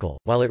oblique circle,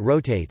 while it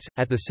rotates,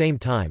 at the same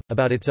time,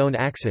 about its own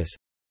axis.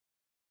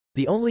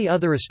 The only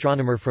other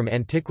astronomer from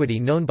antiquity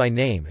known by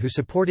name who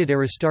supported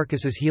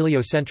Aristarchus's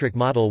heliocentric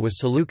model was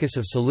Seleucus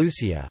of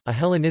Seleucia, a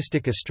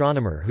Hellenistic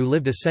astronomer who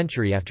lived a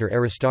century after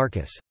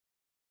Aristarchus.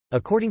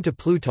 According to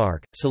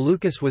Plutarch,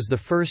 Seleucus was the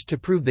first to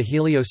prove the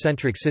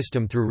heliocentric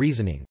system through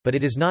reasoning, but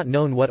it is not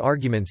known what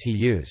arguments he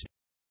used.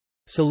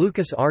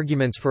 Seleucus'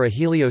 arguments for a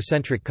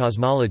heliocentric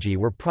cosmology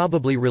were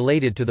probably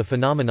related to the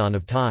phenomenon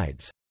of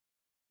tides.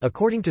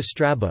 According to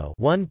Strabo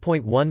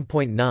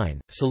 1.1.9,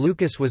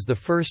 Seleucus was the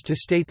first to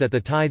state that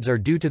the tides are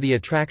due to the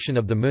attraction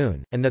of the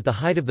Moon, and that the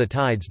height of the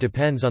tides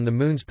depends on the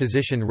Moon's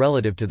position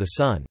relative to the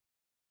Sun.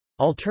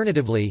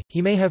 Alternatively, he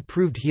may have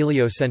proved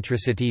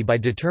heliocentricity by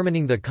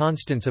determining the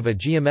constants of a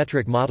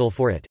geometric model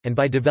for it, and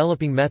by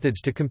developing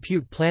methods to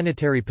compute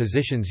planetary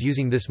positions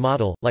using this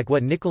model, like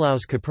what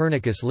Nicolaus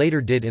Copernicus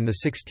later did in the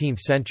 16th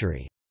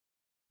century.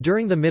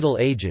 During the Middle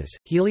Ages,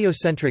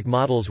 heliocentric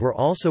models were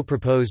also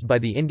proposed by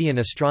the Indian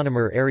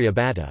astronomer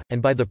Aryabhata,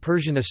 and by the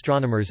Persian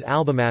astronomers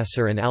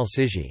Albumassar and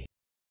al-Sijzi.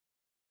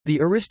 The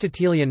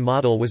Aristotelian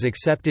model was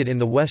accepted in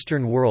the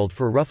Western world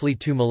for roughly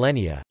 2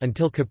 millennia,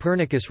 until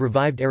Copernicus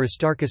revived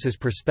Aristarchus's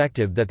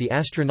perspective that the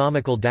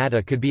astronomical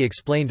data could be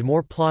explained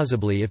more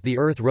plausibly if the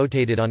Earth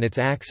rotated on its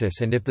axis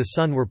and if the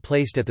Sun were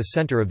placed at the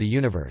center of the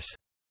universe.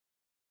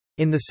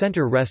 In the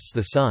center rests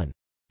the Sun.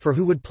 For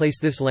who would place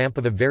this lamp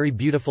of a very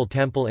beautiful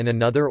temple in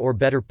another or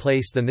better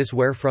place than this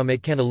wherefrom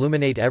it can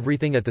illuminate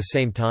everything at the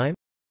same time?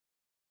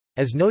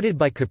 As noted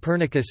by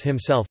Copernicus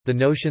himself, the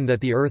notion that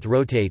the Earth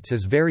rotates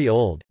is very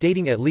old,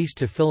 dating at least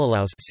to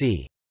Philolaus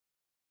c.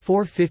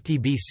 450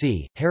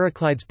 BC,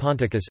 Heraclides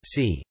Ponticus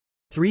c.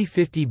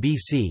 350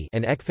 BC,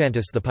 and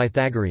Ecphantus the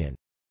Pythagorean.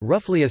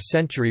 Roughly a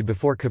century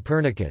before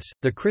Copernicus,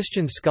 the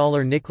Christian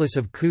scholar Nicholas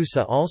of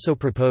Cusa also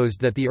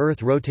proposed that the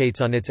Earth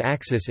rotates on its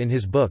axis in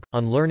his book,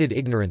 On Learned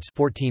Ignorance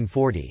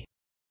 1440.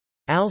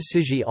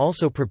 Al-Sijzi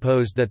also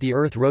proposed that the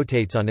Earth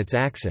rotates on its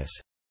axis.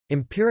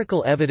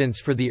 Empirical evidence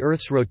for the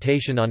Earth's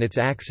rotation on its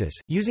axis,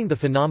 using the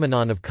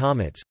phenomenon of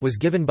comets, was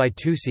given by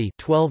Tusi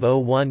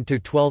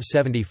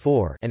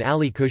 (1201–1274) and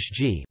Ali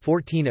Kushji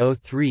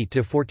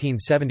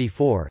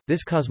 (1403–1474).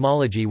 This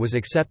cosmology was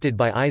accepted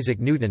by Isaac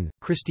Newton,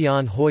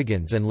 Christiaan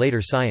Huygens, and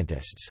later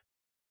scientists.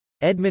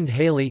 Edmund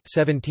Halley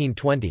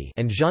 (1720)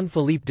 and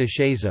Jean-Philippe de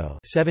Chazeau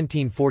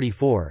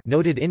 (1744)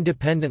 noted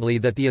independently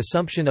that the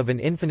assumption of an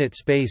infinite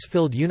space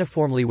filled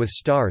uniformly with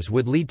stars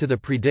would lead to the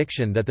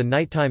prediction that the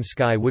nighttime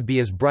sky would be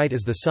as bright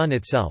as the Sun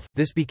itself.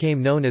 This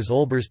became known as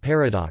Olbers'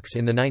 paradox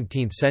in the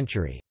 19th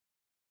century.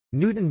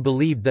 Newton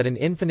believed that an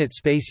infinite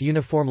space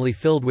uniformly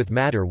filled with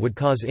matter would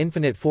cause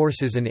infinite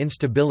forces and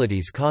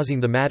instabilities,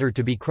 causing the matter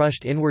to be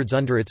crushed inwards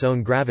under its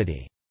own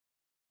gravity.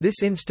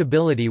 This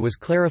instability was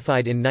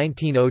clarified in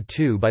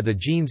 1902 by the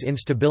Jeans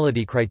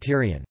instability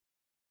criterion.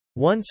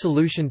 One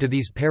solution to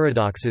these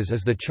paradoxes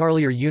is the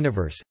Charlier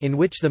universe, in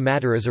which the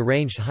matter is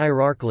arranged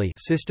hierarchically,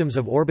 systems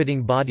of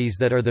orbiting bodies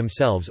that are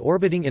themselves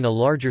orbiting in a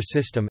larger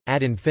system,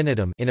 ad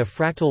infinitum, in a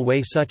fractal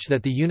way such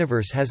that the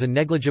universe has a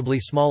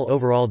negligibly small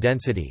overall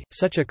density.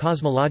 Such a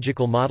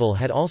cosmological model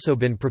had also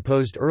been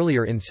proposed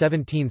earlier in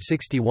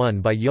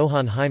 1761 by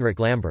Johann Heinrich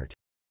Lambert.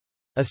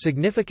 A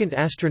significant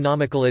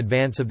astronomical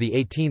advance of the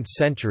 18th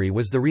century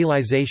was the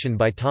realization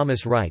by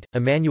Thomas Wright,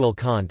 Immanuel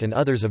Kant and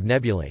others of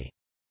nebulae.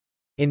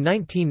 In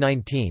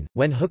 1919,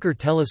 when Hooker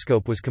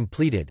telescope was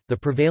completed, the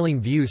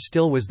prevailing view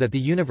still was that the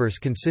universe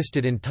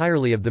consisted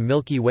entirely of the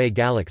Milky Way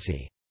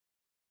galaxy.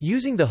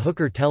 Using the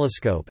Hooker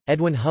telescope,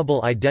 Edwin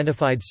Hubble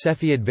identified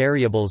Cepheid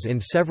variables in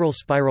several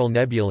spiral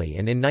nebulae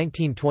and in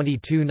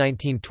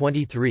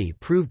 1922–1923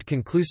 proved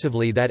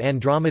conclusively that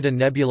Andromeda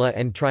Nebula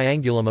and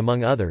Triangulum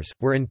among others,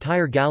 were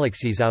entire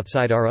galaxies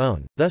outside our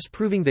own, thus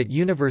proving that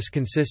universe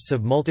consists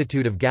of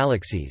multitude of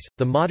galaxies.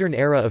 The modern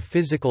era of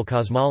physical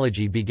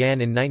cosmology began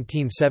in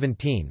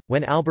 1917,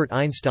 when Albert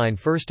Einstein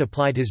first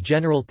applied his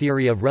general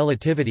theory of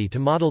relativity to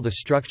model the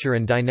structure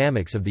and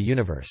dynamics of the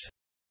universe.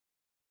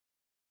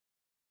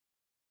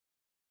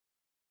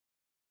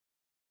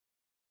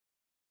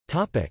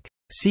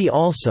 See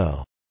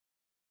also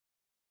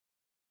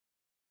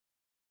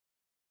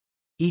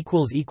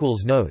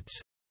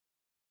Notes